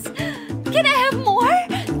delicious! Can I have more?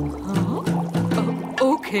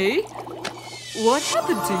 Okay. What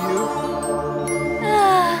happened to you?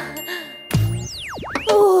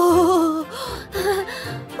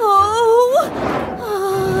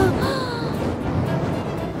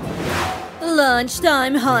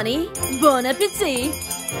 Lunchtime, honey. Bon appetit.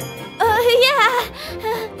 Yeah.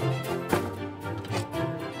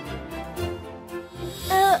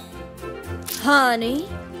 Honey?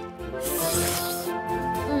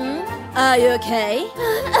 Are you okay?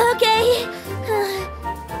 Okay.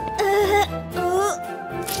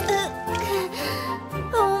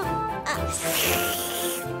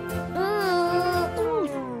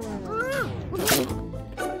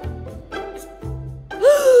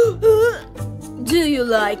 Do you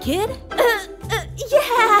like it?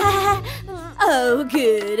 Yeah. Oh,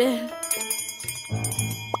 good.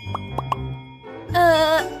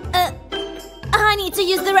 I need to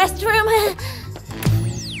use the restroom.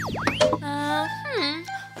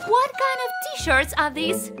 What kind of t-shirts are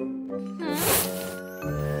these?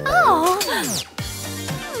 Oh!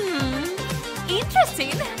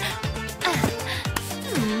 Interesting.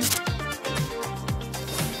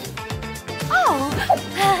 Oh,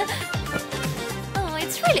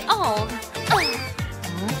 it's really old.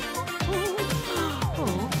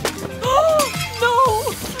 No!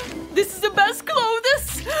 This is the best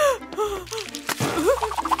clothes!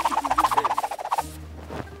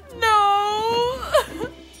 No!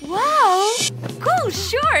 Wow! Cool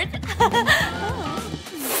shirt!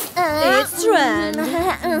 It's trend.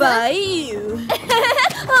 By you.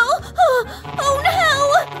 Oh no!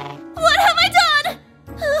 What have I done?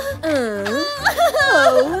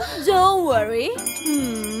 Oh, don't worry.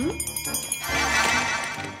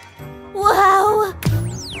 Wow!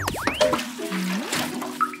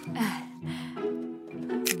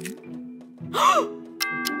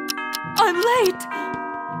 I'm late!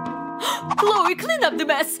 Chloe, clean up the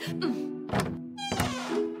mess!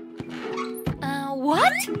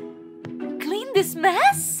 What? Clean this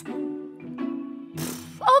mess?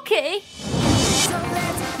 Okay.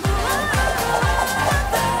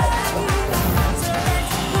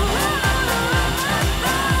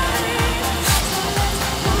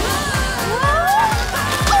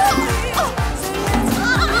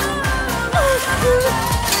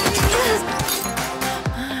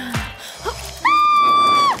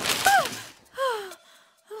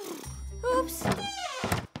 Oops.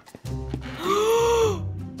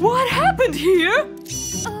 What happened here?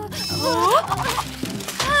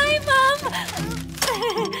 Hi, Mom.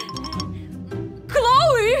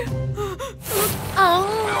 Chloe!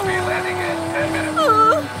 We'll be landing in 10 minutes.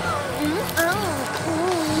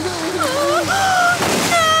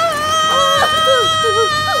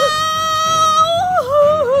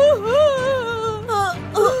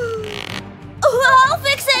 I'll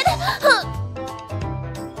fix it.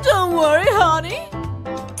 Don't worry, honey.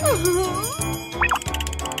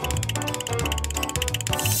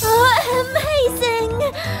 Amazing.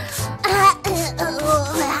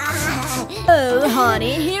 Oh,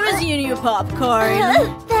 honey, here is your new popcorn.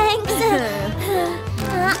 Thanks.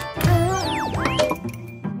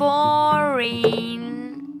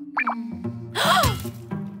 Boring.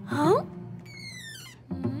 Huh?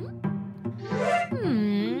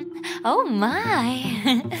 Oh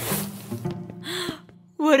my.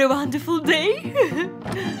 What a wonderful day!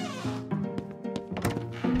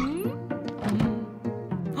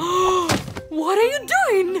 What are you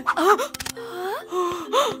doing?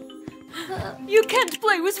 You can't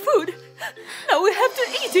play with food. Now we have to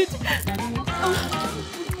eat it.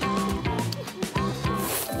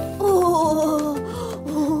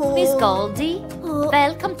 Miss Goldie,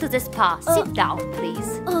 welcome to the spa. Sit down,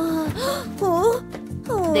 please.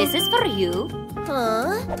 This is for you.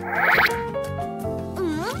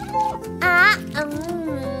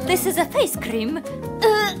 This is a face cream.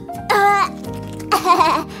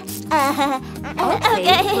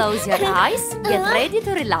 Okay, close your eyes. Get ready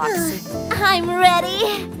to relax. I'm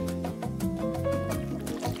ready.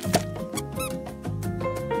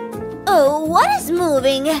 Oh, what is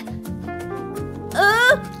moving?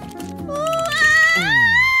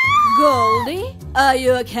 Goldie, are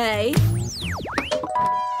you okay?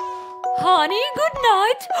 Honey, good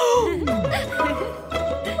night.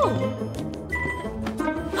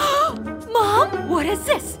 Mom, what is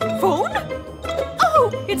this? Phone?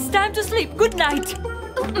 Oh, it's time to sleep. Good night.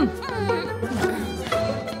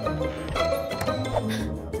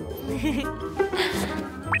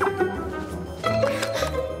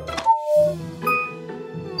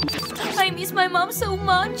 I miss my mom so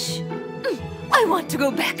much. I want to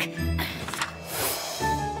go back.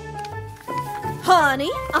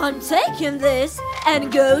 Honey, I'm taking this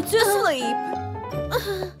and go to sleep.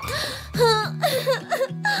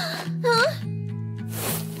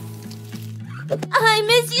 I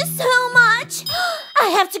miss you so much. I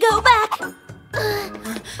have to go back.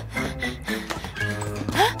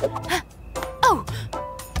 Oh.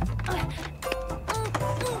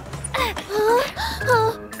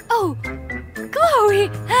 Oh. Chloe.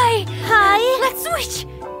 Hi. Hi. Let's switch.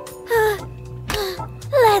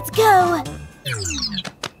 Let's go.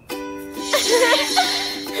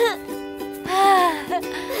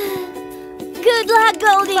 Good luck,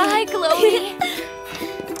 Goldie. Bye, Chloe.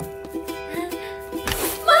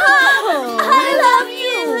 Mom, I love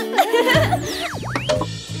you.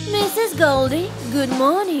 Mrs. Goldie, good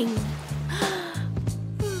morning.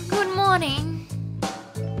 Good morning.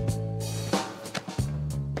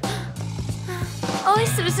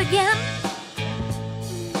 Oysters again?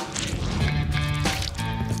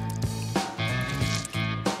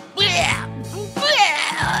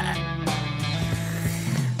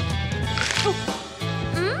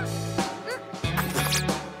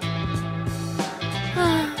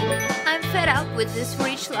 I'm fed up with this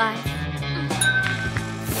rich life.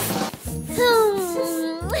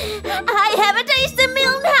 I have a tasty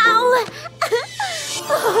meal now.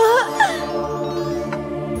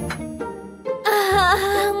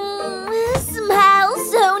 Smells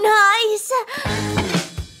so nice.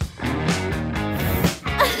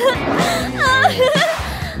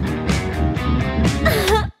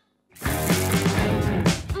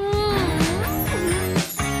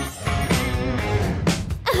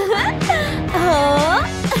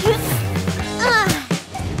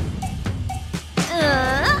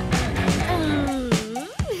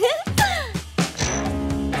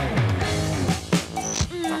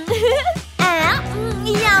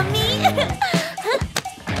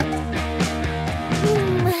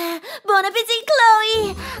 Bon appetit,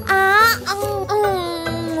 Chloe!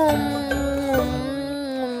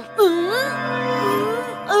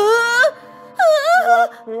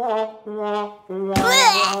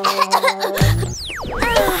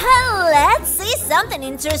 Let's see something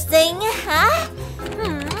interesting, huh?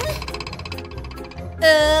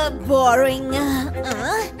 Boring.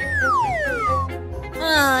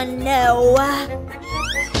 Oh, no.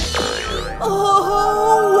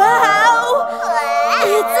 Oh, wow!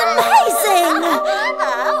 It's amazing!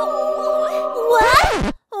 What?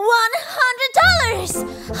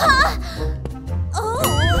 $100? Huh? Oh.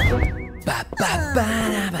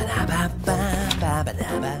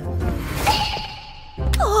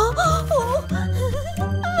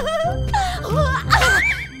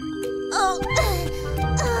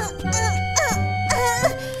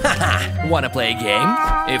 Haha, wanna play a game?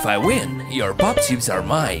 If I win, your pop tubes are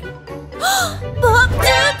mine. Pop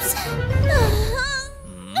tubes?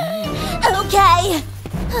 Okay.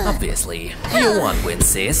 Obviously, you won't win,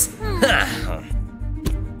 sis.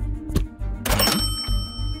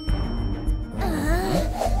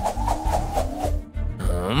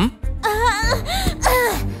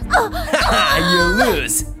 You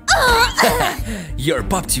lose. Your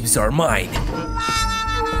pop tubes are mine.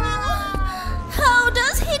 How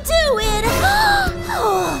does he do it?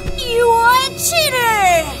 You are a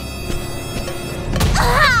cheater!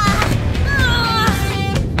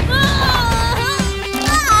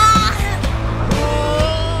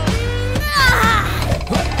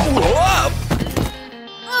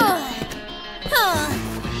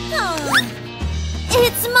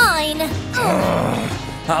 It's mine.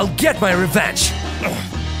 I'll get my revenge.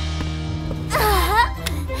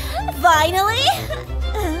 Finally.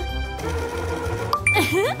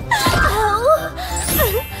 Oh,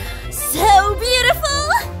 so beautiful.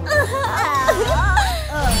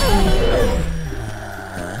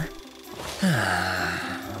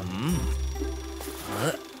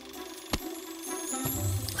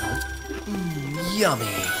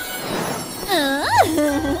 Yummy.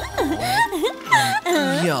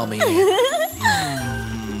 Yummy.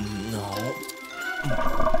 No.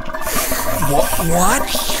 What?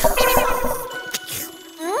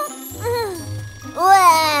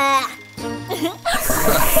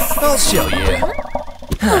 I'll show you.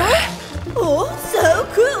 Oh, so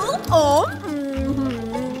cool. Oh.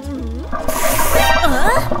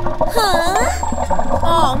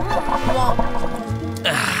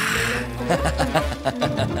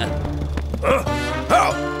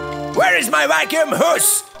 Oh, where is my vacuum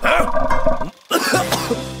hose?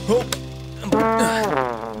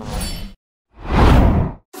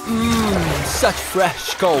 Such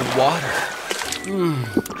fresh cold water.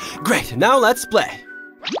 Great, now let's play.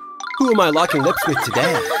 Who am I locking lips with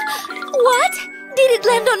today? What? Did it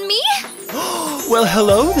land on me? Well,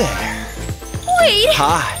 hello there. Wait.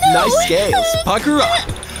 Hi, nice scales. Pucker up.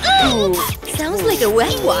 Sounds like a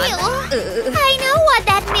wet one. I know what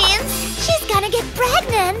that means. She's gonna get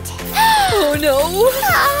pregnant. Oh no!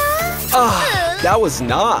 That was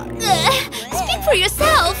not. Speak for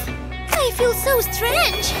yourself. I feel so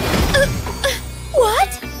strange.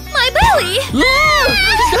 What? My belly!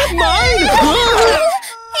 Not mine!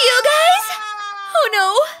 You guys? Oh no!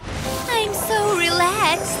 I'm so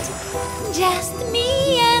relaxed. Just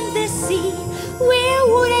me and the sea. Where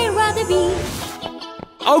would I rather be?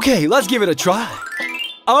 Okay, let's give it a try.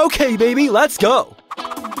 Okay, baby, let's go.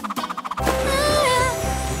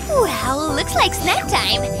 Well, looks like snack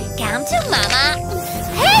time. Come to mama.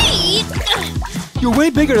 Hey! You're way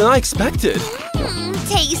bigger than I expected.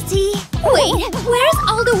 Tasty. Wait, where's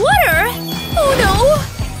all the water? Oh no!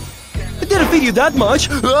 I didn't feed you that much.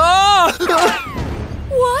 Ah!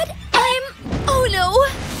 What? Oh no!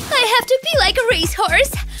 I have to pee like a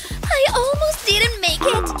racehorse. I almost didn't make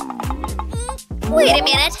it. Wait a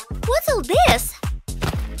minute. What's all this?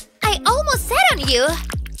 I almost sat on you.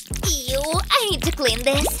 Ew, I need to clean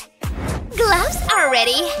this. Gloves are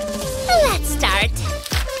ready. Let's start.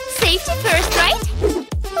 Safety first, right?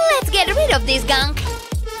 Let's get rid of this gunk.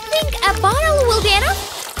 Think a bottle will be enough?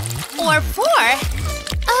 Or 4?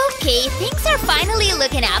 Okay, things are finally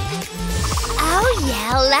looking up. Oh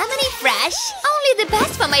yeah, lemony fresh. Only the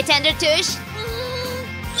best for my tender tush.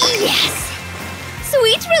 Yes!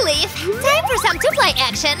 Sweet relief. Time for some two-ply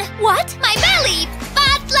action. What? My belly!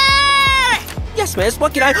 Butler! Yes, miss,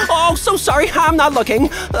 what can I… Oh, so sorry, I'm not looking.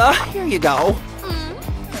 Here you go.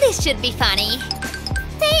 This should be funny.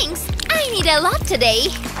 Thanks, I need a lot today.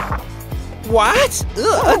 What?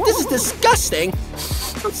 Ugh, this is disgusting.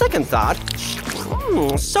 On second thought,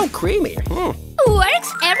 so creamy.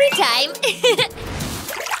 Works every time.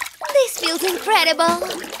 This feels incredible.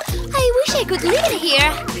 I wish I could leave it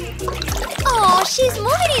here. Oh, she's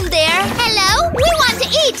moving in there. Hello? We want to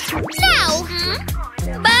eat. Now.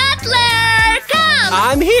 Butler, come.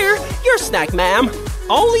 I'm here. Your snack, ma'am.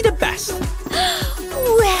 Only the best.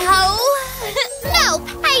 Well, nope.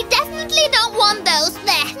 I definitely don't want those.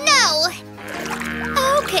 No.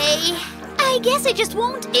 Okay. I guess I just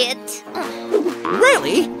won't eat.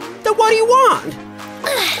 Really? Then what do you want?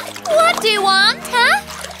 What do you want, huh?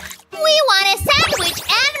 We want a sandwich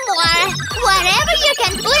and more. Whatever you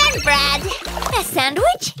can put on bread. A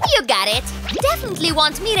sandwich? You got it. Definitely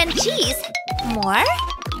want meat and cheese. More?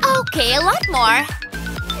 Okay, a lot more.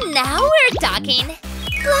 Now we're talking.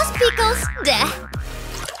 Plus pickles, duh.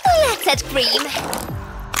 Let's add cream.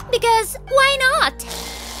 Because why not?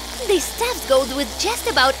 This stuff goes with just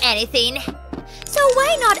about anything. So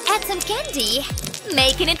why not add some candy?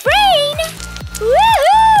 Making it rain!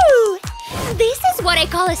 Woohoo! This is what I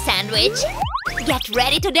call a sandwich. Get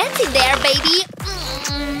ready to dance in there, baby.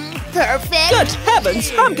 Perfect. Good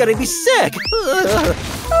heavens, I'm gonna be sick.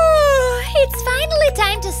 It's finally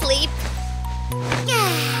time to sleep.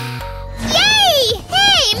 Yay!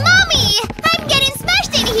 Hey, mommy! I'm getting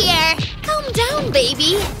smashed in here. Calm down,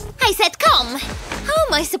 baby. I said come. How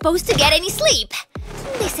am I supposed to get any sleep?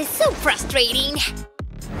 This is so frustrating.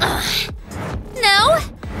 No?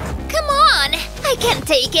 Come on! I can't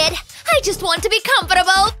take it. I just want to be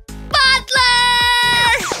comfortable. Butler!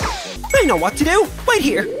 I know what to do. Wait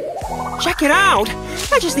here. Check it out.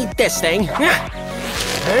 I just need this thing.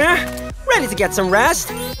 Ready to get some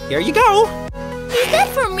rest. Here you go. Is that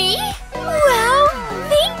for me? Wow,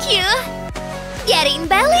 thank you. Getting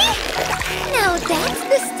belly? Now that's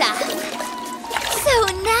the stuff. So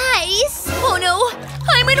nice. Oh no,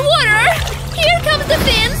 I'm in water. Here comes the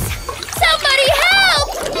fins. Somebody help!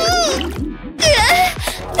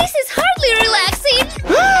 This is hardly relaxing.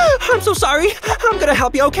 I'm so sorry. I'm gonna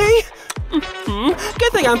help you, okay?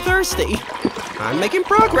 Good thing I'm thirsty. I'm making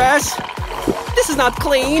progress. This is not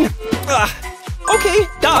clean. Okay,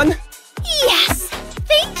 done. Yes,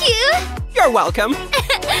 thank you. You're welcome.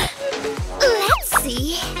 Let's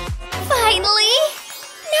see. Finally.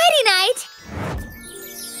 Nighty-night.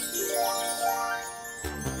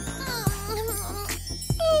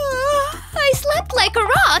 I slept like a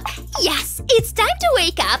rock. Yes, it's time to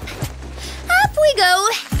wake up. Up we go.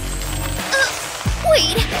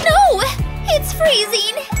 Wait, no! It's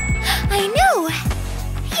freezing. I know.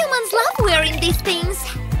 Humans love wearing these things.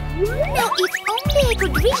 Now if only I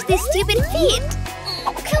could reach these stupid feet.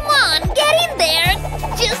 Come on, get in there.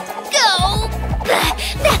 Just go.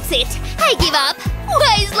 That's it. I give up.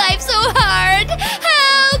 Why is life so hard?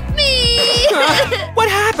 Help me! What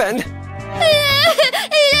happened?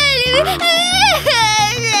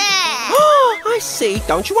 I see.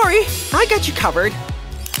 Don't you worry. I got you covered.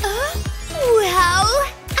 Well,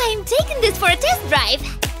 I'm taking this for a test drive.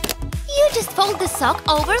 You just fold the sock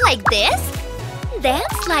over like this. Then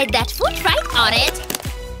slide that foot right on it.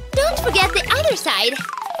 Don't forget the other side.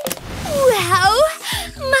 Wow!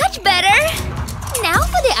 Much better! Now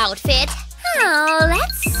for the outfit. Oh,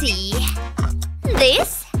 let's see.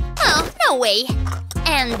 This? Oh, no way.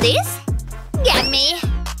 And this? Get me.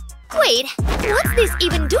 Wait, what's this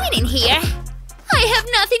even doing in here? I have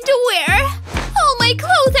nothing to wear. All my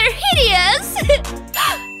clothes are hideous.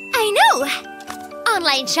 I know.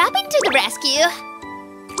 Online shopping to the rescue.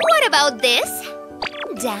 What about this?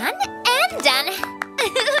 Done and done.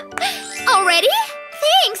 Already?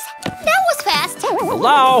 Thanks. That was fast.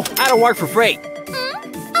 Hello? I don't work for free.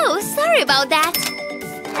 Oh, sorry about that.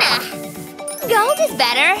 Nah. Gold is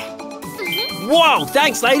better. Whoa,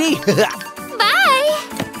 thanks, lady. Bye.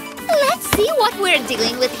 Let's see what we're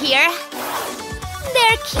dealing with here.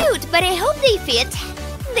 They're cute, but I hope they fit.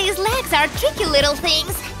 These legs are tricky little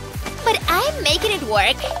things. But I'm making it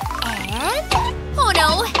work. And… oh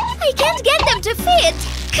no! I can't get them to fit!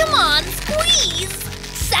 Come on, squeeze!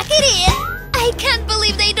 Suck it in! I can't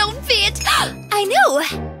believe they don't fit! I know!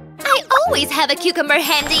 I always have a cucumber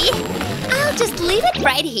handy. I'll just leave it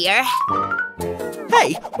right here.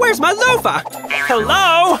 Hey, where's my loofah?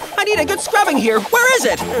 Hello? I need a good scrubbing here. Where is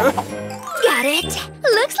it? Got it.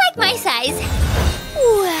 Looks like my size.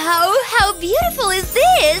 Wow, how beautiful is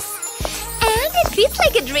this? And it fits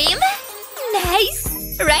like a dream. Nice,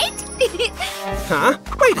 right? Huh?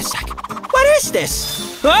 Wait a sec. What is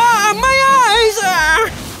this? Ah, my eyes! Ah!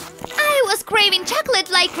 I was craving chocolate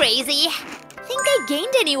like crazy. Think I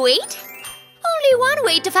gained any weight? Only one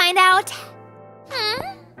way to find out.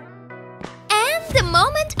 And the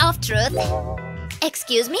moment of truth.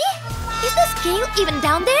 Excuse me? Is the scale even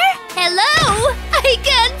down there? Hello? I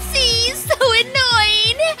can't see! So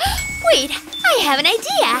annoying! Wait, I have an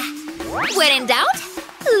idea. When in doubt,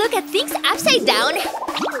 look at things upside down.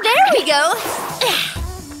 There we go.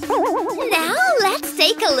 Now let's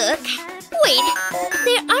take a look. Wait,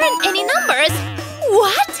 there aren't any numbers.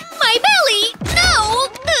 What? My belly! No!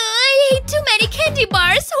 I ate too many candy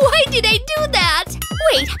bars. Why did I do that?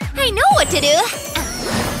 Wait, I know what to do.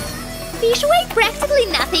 Fish weigh practically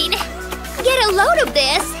nothing. Get a load of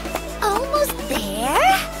this. Almost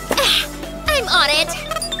there. I'm on it.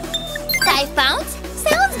 5 pounds?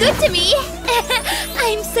 Sounds good to me.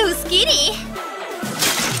 I'm so skinny.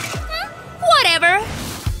 Whatever.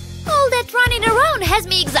 All that running around has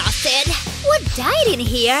me exhausted. What died in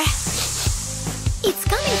here? It's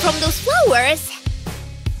coming from those flowers.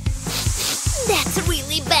 That's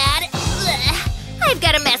really bad. I've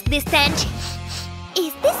gotta mask this stench.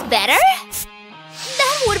 Is this better?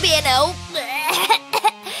 That would be a no.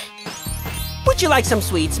 Would you like some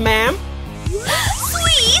sweets, ma'am?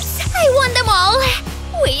 Sweets? I want them all.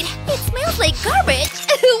 Wait, it smells like garbage.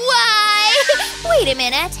 Why? Wait a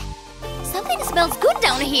minute. Something smells good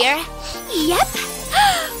down here. Yep.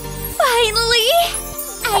 Finally!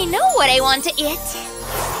 I know what I want to eat.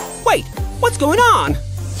 Wait, what's going on?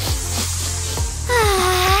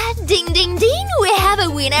 Ding ding ding, we have a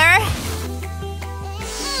winner.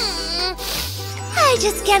 I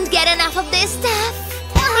just can't get enough of this stuff.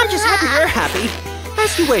 I'm just happy you're happy.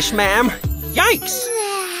 As you wish, ma'am. Yikes!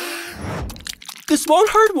 This won't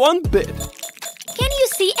hurt one bit. Can you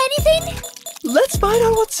see anything? Let's find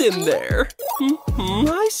out what's in there.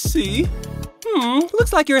 I see.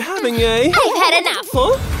 Looks like you're having a… I've had enough.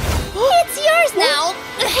 Huh? It's yours now.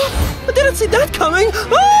 I didn't see that coming.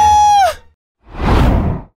 Ah!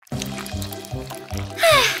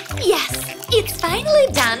 Yes, it's finally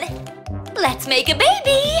done. Let's make a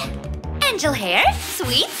baby. Angel hair,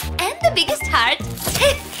 sweet, and the biggest heart.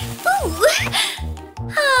 Ooh.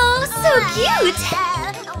 Oh, so cute.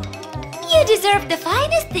 You deserve the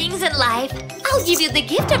finest things in life. I'll give you the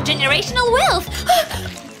gift of generational wealth.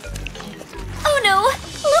 Oh no,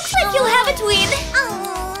 looks like you'll have a twin.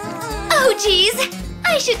 Oh geez,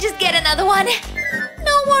 I should just get another one.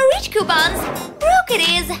 No more rich coupons. Broke it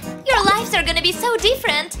is. Your lives are gonna be so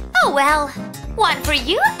different. Oh well, one for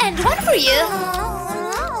you and one for you.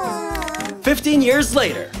 15 years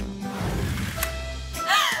later.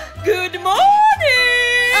 Good morning!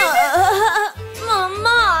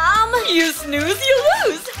 Mom! You snooze, you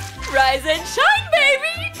lose! Rise and shine,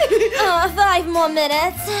 baby! 5 more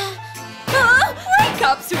minutes. Wake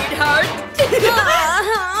up, sweetheart!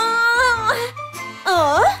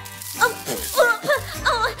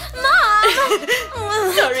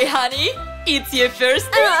 Mom! Sorry, honey. It's your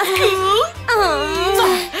first day of school.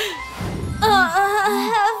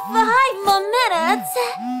 5 more minutes.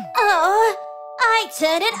 I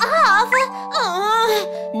turned it off.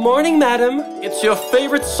 Morning, madam. It's your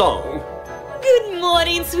favorite song. Good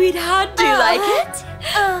morning, sweetheart. Do you like it?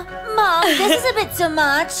 Mom, this is a bit too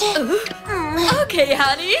much. Okay,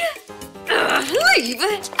 honey. Leave.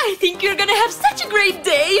 I think you're gonna have such a great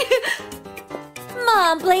day.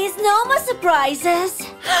 Mom, please, no more surprises.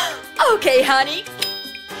 Okay, honey.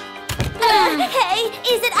 Hey,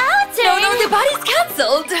 is it our turn? No, the party's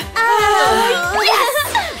cancelled. Yes!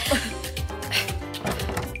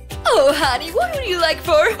 Oh, honey, what would you like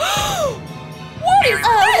for? What is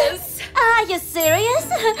this? Are you serious?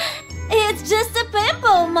 It's just a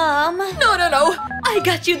pimple, Mom. No. I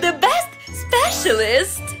got you the best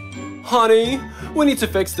specialist. Honey, we need to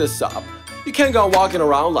fix this up. You can't go walking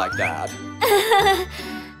around like that.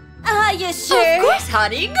 Are you sure? Of course,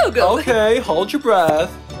 honey. Go. Okay, hold your breath.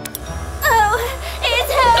 Oh,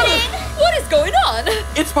 it's hurting. What is going on?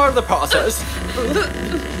 It's part of the process.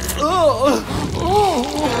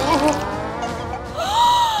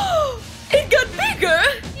 It got bigger.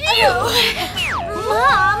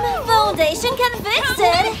 Mom, foundation can fix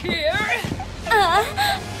it. Here.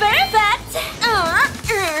 Perfect.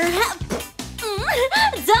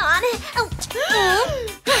 Done.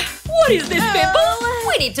 What is this pimple?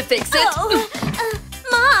 We need to fix it.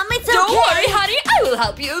 Mom, it's okay. Don't worry, honey. I will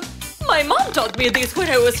help you. My mom taught me this when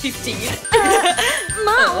I was 15.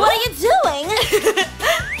 Mom, what are you doing?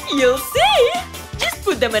 You'll see. Just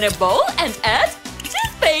put them in a bowl and add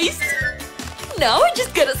toothpaste. Now I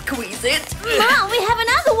just gotta squeeze it. Mom, we have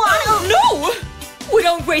another one. No! We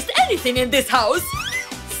don't waste anything in this house.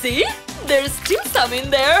 See? There's still some in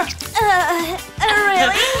there.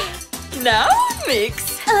 Really? Now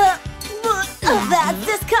mix. That's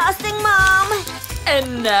disgusting, Mom.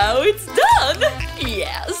 And now it's done.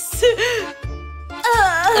 Yes. Ew.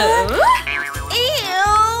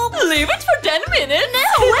 Leave it for 10 minutes. No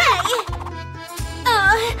way.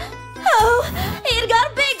 It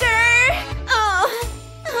got bigger.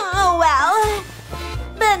 Oh well.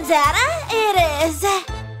 Bandana it is.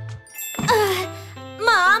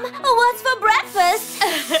 Mom, what's for breakfast?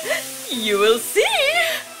 You will see.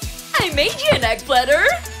 I made you an egg platter.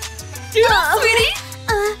 Sweetie.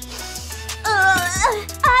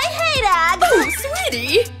 I hate eggs. Oh,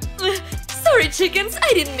 sweetie. Sorry, chickens.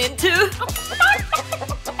 I didn't mean to.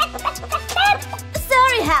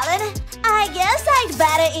 Sorry, Helen. I guess I'd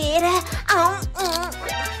better eat.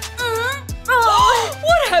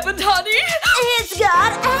 What happened, honey? It's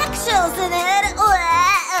got eggshells in it.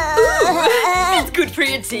 It's good for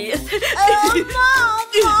your teeth. Mom.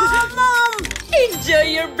 Enjoy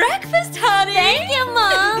your breakfast, honey. Thank you,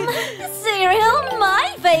 Mom. Cereal,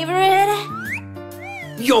 my favorite.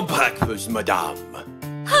 Your breakfast, madame.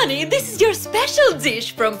 Honey, this is your special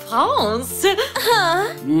dish from France.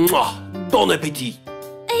 Huh? Mwah. Bon appétit.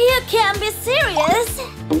 You can't be serious.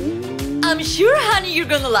 I'm sure, honey, you're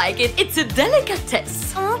gonna like it. It's a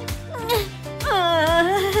delicatessen.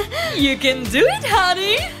 You can do it,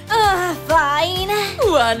 honey. Fine.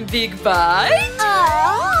 One big bite.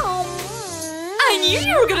 I knew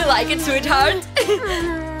you were gonna like it, sweetheart.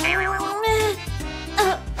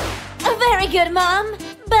 Very good, Mom.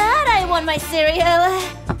 But I want my cereal.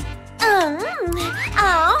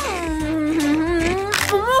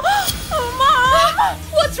 Mom!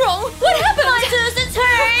 What's wrong? What happened? My tooth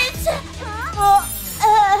hurts.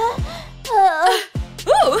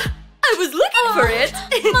 Oh, I was looking for it.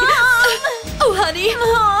 Mom! Oh, honey.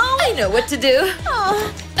 I know what to do.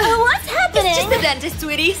 What's happening? It's just a dentist,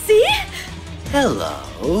 sweetie. See?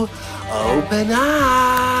 Hello. Open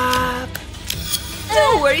up.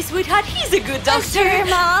 Don't worry, sweetheart. He's a good doctor. Sure,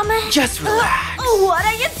 Mom. Just relax. What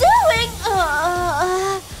are you doing?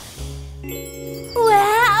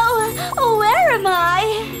 Wow. Where am I?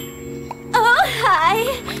 Oh, hi.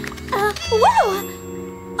 Whoa.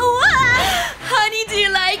 Honey, do you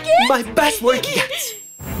like it? My best work yet.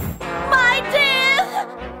 My tooth.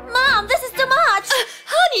 Mom, this is too much.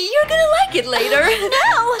 Honey, you're gonna like it later.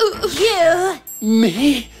 No. You.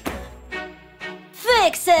 Me?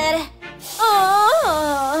 Fix it.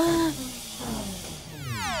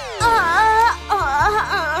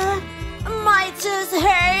 My tooth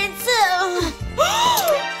hurts.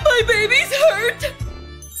 My baby's hurt.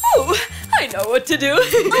 Oh, I know what to do.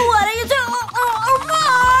 What are you doing?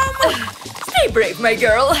 Mom! Stay brave, my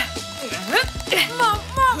girl. Mom,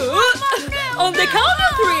 On the count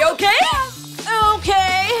of 3, okay?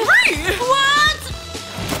 Okay. 3! What?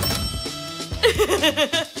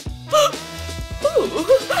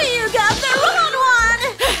 You got the wrong one!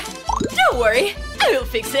 Don't worry, I will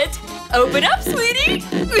fix it. Open up, sweetie.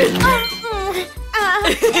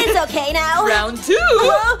 It's okay now. Round 2. 3.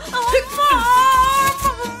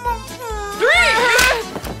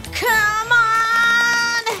 Come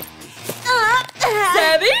on!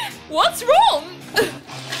 Savvy, what's wrong?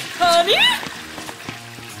 Honey?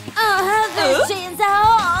 These jeans are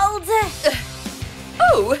old.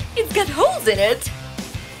 Oh, it's got holes in it.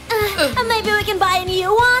 Maybe we can buy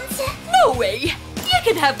new ones? No way.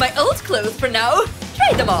 You can have my old clothes for now.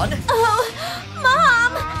 Try them on. Oh,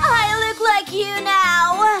 Mom, I look like you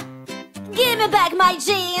now. Give me back my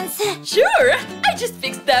jeans. Sure, I just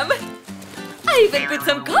fixed them. I even put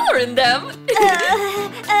some color in them.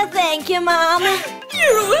 Thank you, Mom.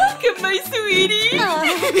 You're welcome, my sweetie.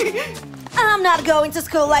 I'm not going to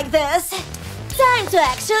school like this. Time to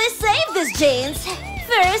actually save these jeans.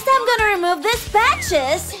 First, I'm gonna remove these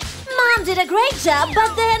patches. Mom did a great job,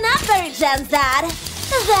 but they're not very Jen's dad.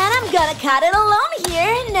 Then I'm gonna cut it alone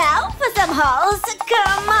here. Now for some holes.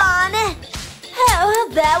 Come on. Oh,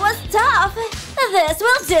 that was tough. This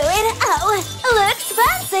will do it. Oh, looks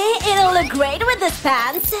fancy. It'll look great with these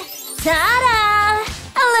pants. Ta-da!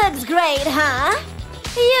 Looks great, huh?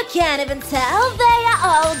 You can't even tell they are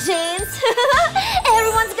all jeans.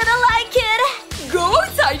 Everyone's gonna like it. Go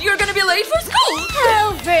outside, you're gonna be late for school.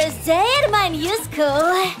 Oh, first day at my new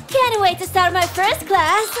school. Can't wait to start my first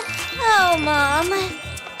class. Oh, Mom.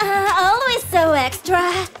 Always so extra.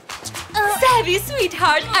 Savvy,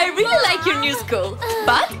 sweetheart, I really like your new school.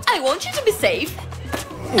 But I want you to be safe.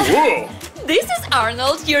 Whoa! This is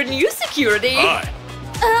Arnold, your new security. Hi.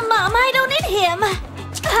 Mom, I don't need him.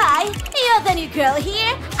 Hi, you're the new girl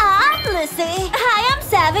here. I'm Lucy. Hi, I'm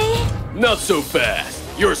Savvy. Not so fast.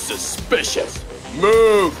 You're suspicious.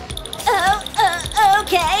 Move!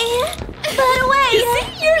 Okay. But wait. You see,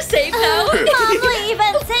 you're safe now. Mom, leave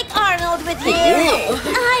and take Arnold with you.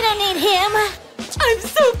 I don't need him. I'm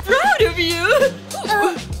so proud of you.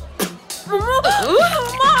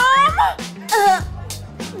 Mom!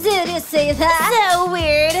 Did you see that? So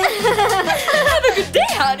weird. Have a good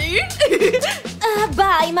day, honey.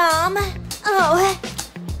 Bye, Mom. Oh.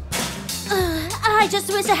 I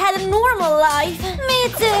just wish I had a normal life. Me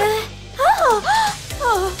too. Oh.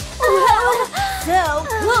 Wow. So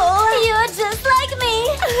cool. You're just like me.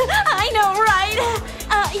 I know, right?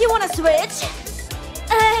 You wanna switch?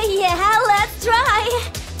 Yeah, let's try.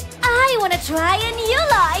 I wanna try a new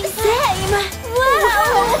life. Same.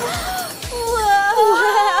 Wow.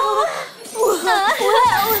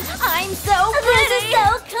 Wow. I'm so pretty. This is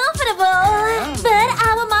so comfortable. But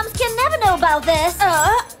our moms can never know about this.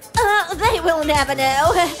 They will never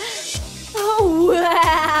know.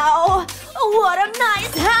 Wow. What a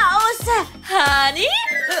nice house. Honey?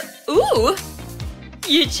 Ooh.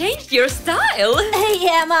 You changed your style.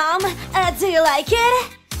 Yeah, Mom. Do you like it?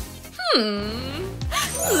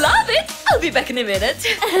 Love it. I'll be back in a minute.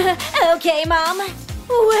 Okay, Mom.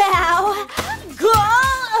 Wow. Go!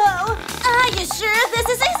 Are you sure this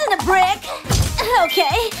isn't a brick?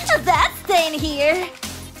 Okay, that's staying here.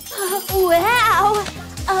 Wow.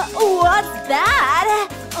 What's that?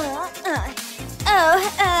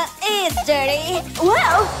 It's dirty.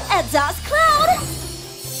 Whoa, a dust cloud?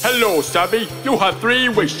 Hello, Savvy. You have 3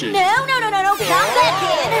 wishes. No. Come back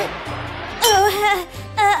in.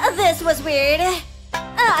 This was weird.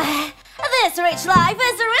 This rich life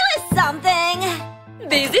is really something.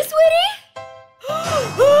 Busy, sweetie?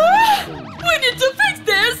 We need to fix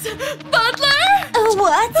this! Butler!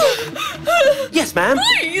 What? Yes, ma'am.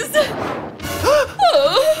 Please!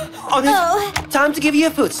 On it. Time to give you a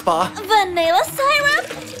foot spa. Vanilla syrup?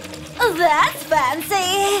 That's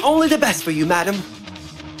fancy. Only the best for you, madam.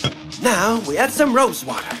 Now we add some rose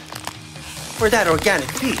water for that organic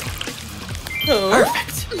feel.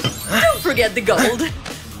 Perfect. Don't forget the gold.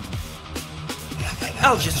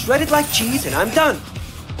 I'll just shred it like cheese and I'm done.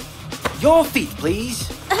 Your feet, please.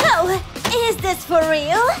 Oh, is this for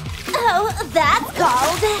real? Oh, that's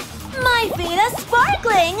cold. My feet are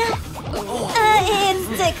sparkling. It's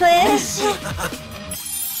ticklish.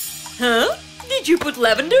 Huh? Did you put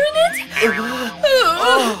lavender in it?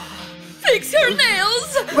 Fix her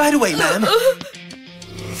nails! Right away, ma'am.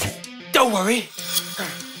 Don't worry.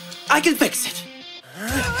 I can fix it.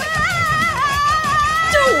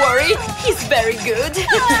 Don't worry, he's very good.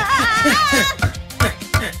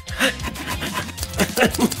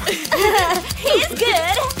 He's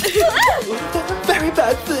good. Very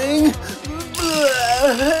bad thing.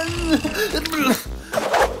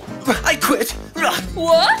 I quit.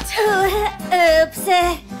 What? Oops.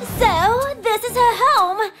 So, this is her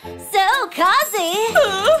home. So cozy.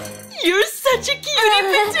 You're such a cutie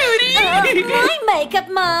patootie. My makeup,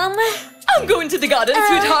 Mom. I'm going to the garden,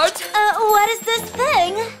 sweetheart. What is this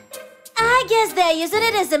thing? I guess they're using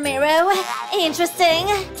it as a mirror. Interesting.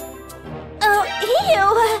 Oh, ew.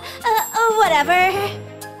 Whatever.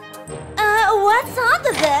 What's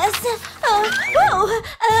under this?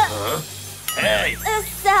 Hey!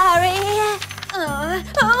 Sorry.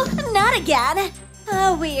 Not again.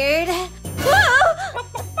 Weird.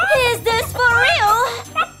 Is this for real?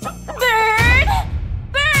 Bird!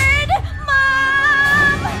 Bird!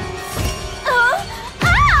 Mom!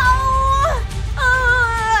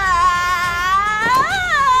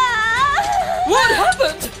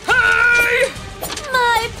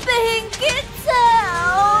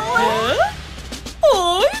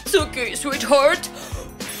 sweetheart?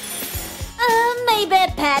 Maybe a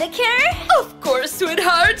pedicure? Of course,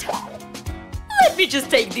 sweetheart. Let me just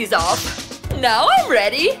take these off. Now I'm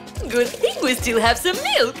ready. Good thing we still have some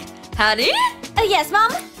milk. Honey? Yes,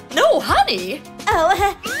 Mom? No, honey. Oh,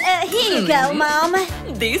 here you go, Mom.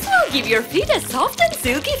 This will give your feet a soft and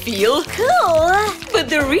silky feel. Cool. But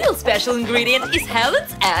the real special ingredient is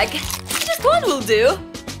Helen's egg. Just one will do.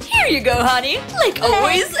 Here you go, honey. Like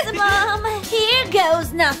always. Thanks, Mom. Here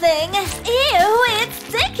goes nothing. Ew, it's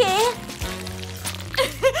sticky.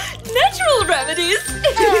 Natural remedies.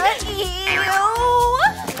 Ew.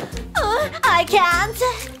 I can't.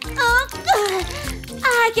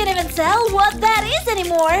 I can't even tell what that is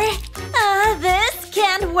anymore. This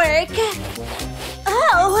can't work.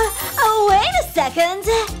 Oh, wait a second.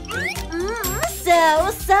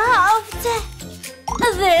 So soft.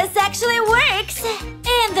 This actually works.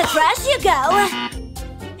 In the trash you go.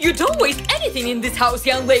 You don't waste anything in this house,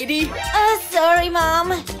 young lady. Sorry,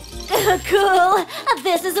 Mom. Cool.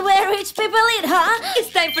 This is where rich people eat, huh? It's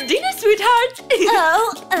time for dinner, sweetheart.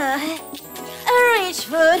 Rich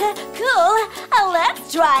food. Cool.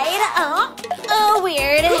 Let's try it.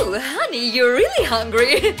 Weird. Oh, honey, you're really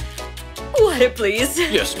hungry. Water, please.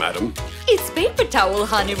 Yes, madam. It's paper towel,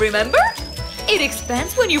 honey, remember? It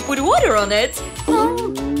expands when you put water on it.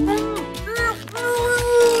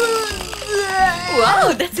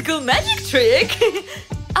 Wow, that's a cool magic trick.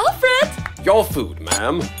 Alfred! Your food,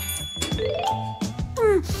 ma'am.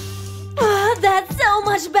 That's so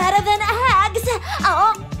much better than eggs.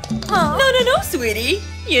 No, sweetie.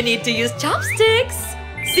 You need to use chopsticks.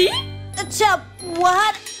 See? Chop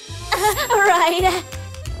what? Right.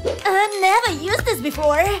 Never used this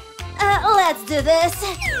before. Let's do this.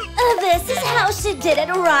 This is how she did it,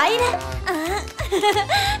 right?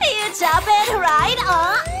 You chop it, right?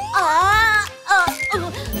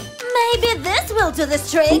 Maybe this will do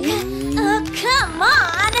this trick. Come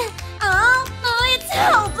on. It's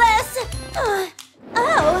hopeless.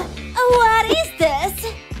 What is this?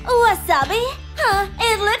 Wasabi?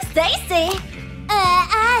 It looks tasty.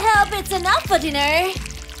 I hope it's enough for dinner.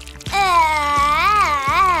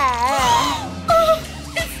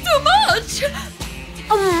 It's too much.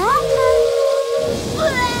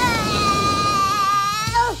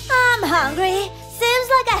 I'm hungry. Seems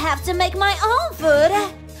like I have to make my own food.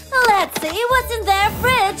 Let's see what's in their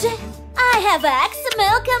fridge. I have eggs,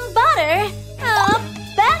 milk, and butter.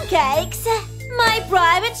 Pancakes. My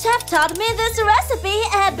private chef taught me this recipe.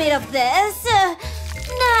 A bit of this.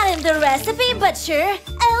 Not in the recipe, but sure,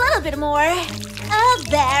 a little bit more.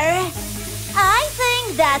 There. I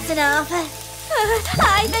think that's enough.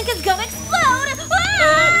 I think it's gonna explode.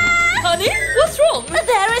 Honey, what's wrong?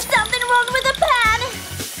 There is something wrong with the pan.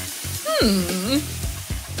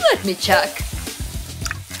 Let me check.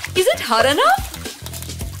 Is it hot enough?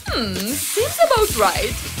 Seems about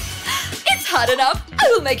right. It's hot enough. I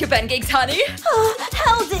will make you pancakes, honey.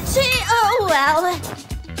 How did she? Oh, well.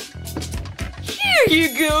 Here you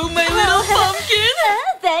go, my little pumpkin.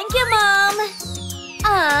 Thank you, Mom.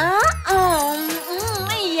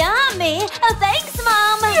 Yummy. Thanks,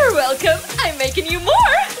 Mom. You're welcome. I'm making you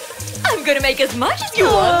more. I'm gonna make as much as you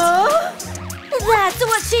want. That's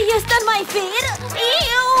what she used on my feet.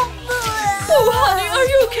 Ew. Oh, honey, are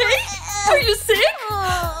you okay? Are you sick?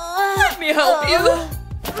 Let me help you.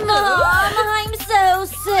 Mom, I'm so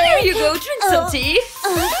sick. Here you go, drink some tea.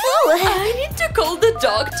 I need to call the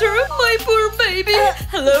doctor, my poor baby.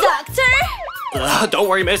 Hello? Doctor? Don't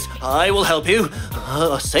worry, miss. I will help you.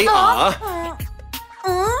 Say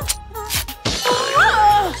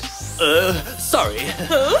sorry.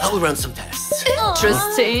 I'll run some tests.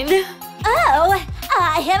 Interesting. Oh,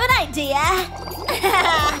 I have an idea.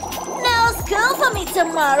 No school for me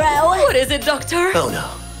tomorrow. What is it, doctor? Oh, no.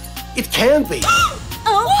 It can't be.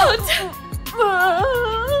 What?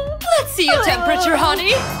 Let's see your temperature,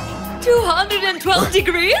 honey. 212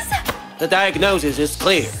 degrees? The diagnosis is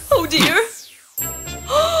clear. Oh, dear.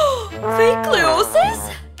 Fake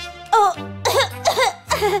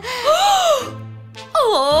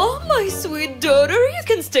Oh, my sweet daughter, you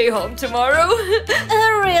can stay home tomorrow.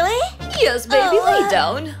 Really? Yes, baby, lay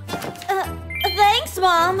down. Thanks,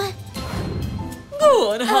 Mom.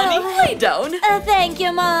 Go on, honey, lay down. Thank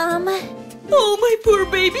you, Mom. Oh, my poor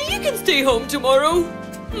baby, you can stay home tomorrow.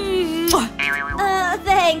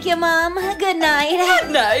 Thank you, Mom. Good night.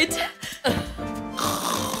 Good night.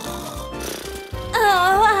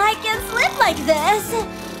 Oh, I can't sleep like this.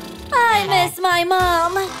 I miss my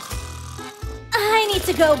mom. I need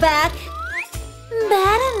to go back.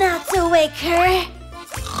 Better not to wake her.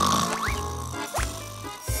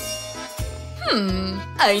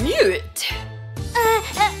 I knew it.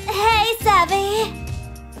 Hey, Savvy.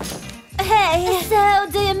 Hey, so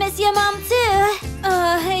do you miss your mom too?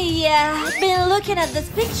 Yeah, been looking at this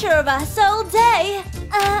picture of us all day.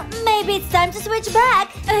 Maybe it's time to switch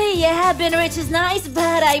back. Yeah, being rich is nice,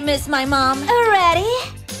 but I miss my mom. Ready?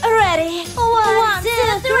 Ready. One,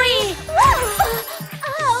 two, three.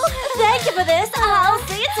 Oh, thank you for this. I'll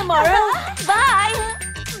see you tomorrow. Bye.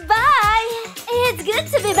 Bye. It's good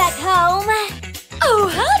to be back home. Oh,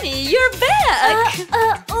 honey, you're back!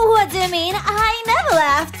 What do you mean? I never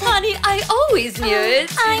left. Honey, I always knew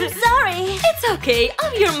it. I'm sorry. It's okay.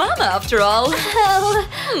 I'm your mama after all. Oh,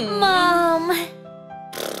 Mom.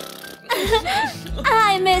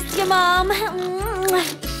 I missed you, Mom.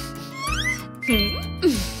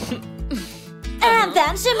 And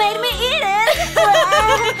then she made me eat it.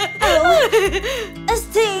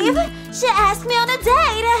 Steve, she asked me on a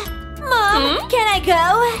date. Mom, can I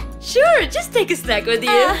go? Sure, just take a snack with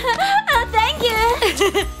you. Thank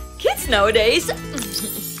you. Kids nowadays.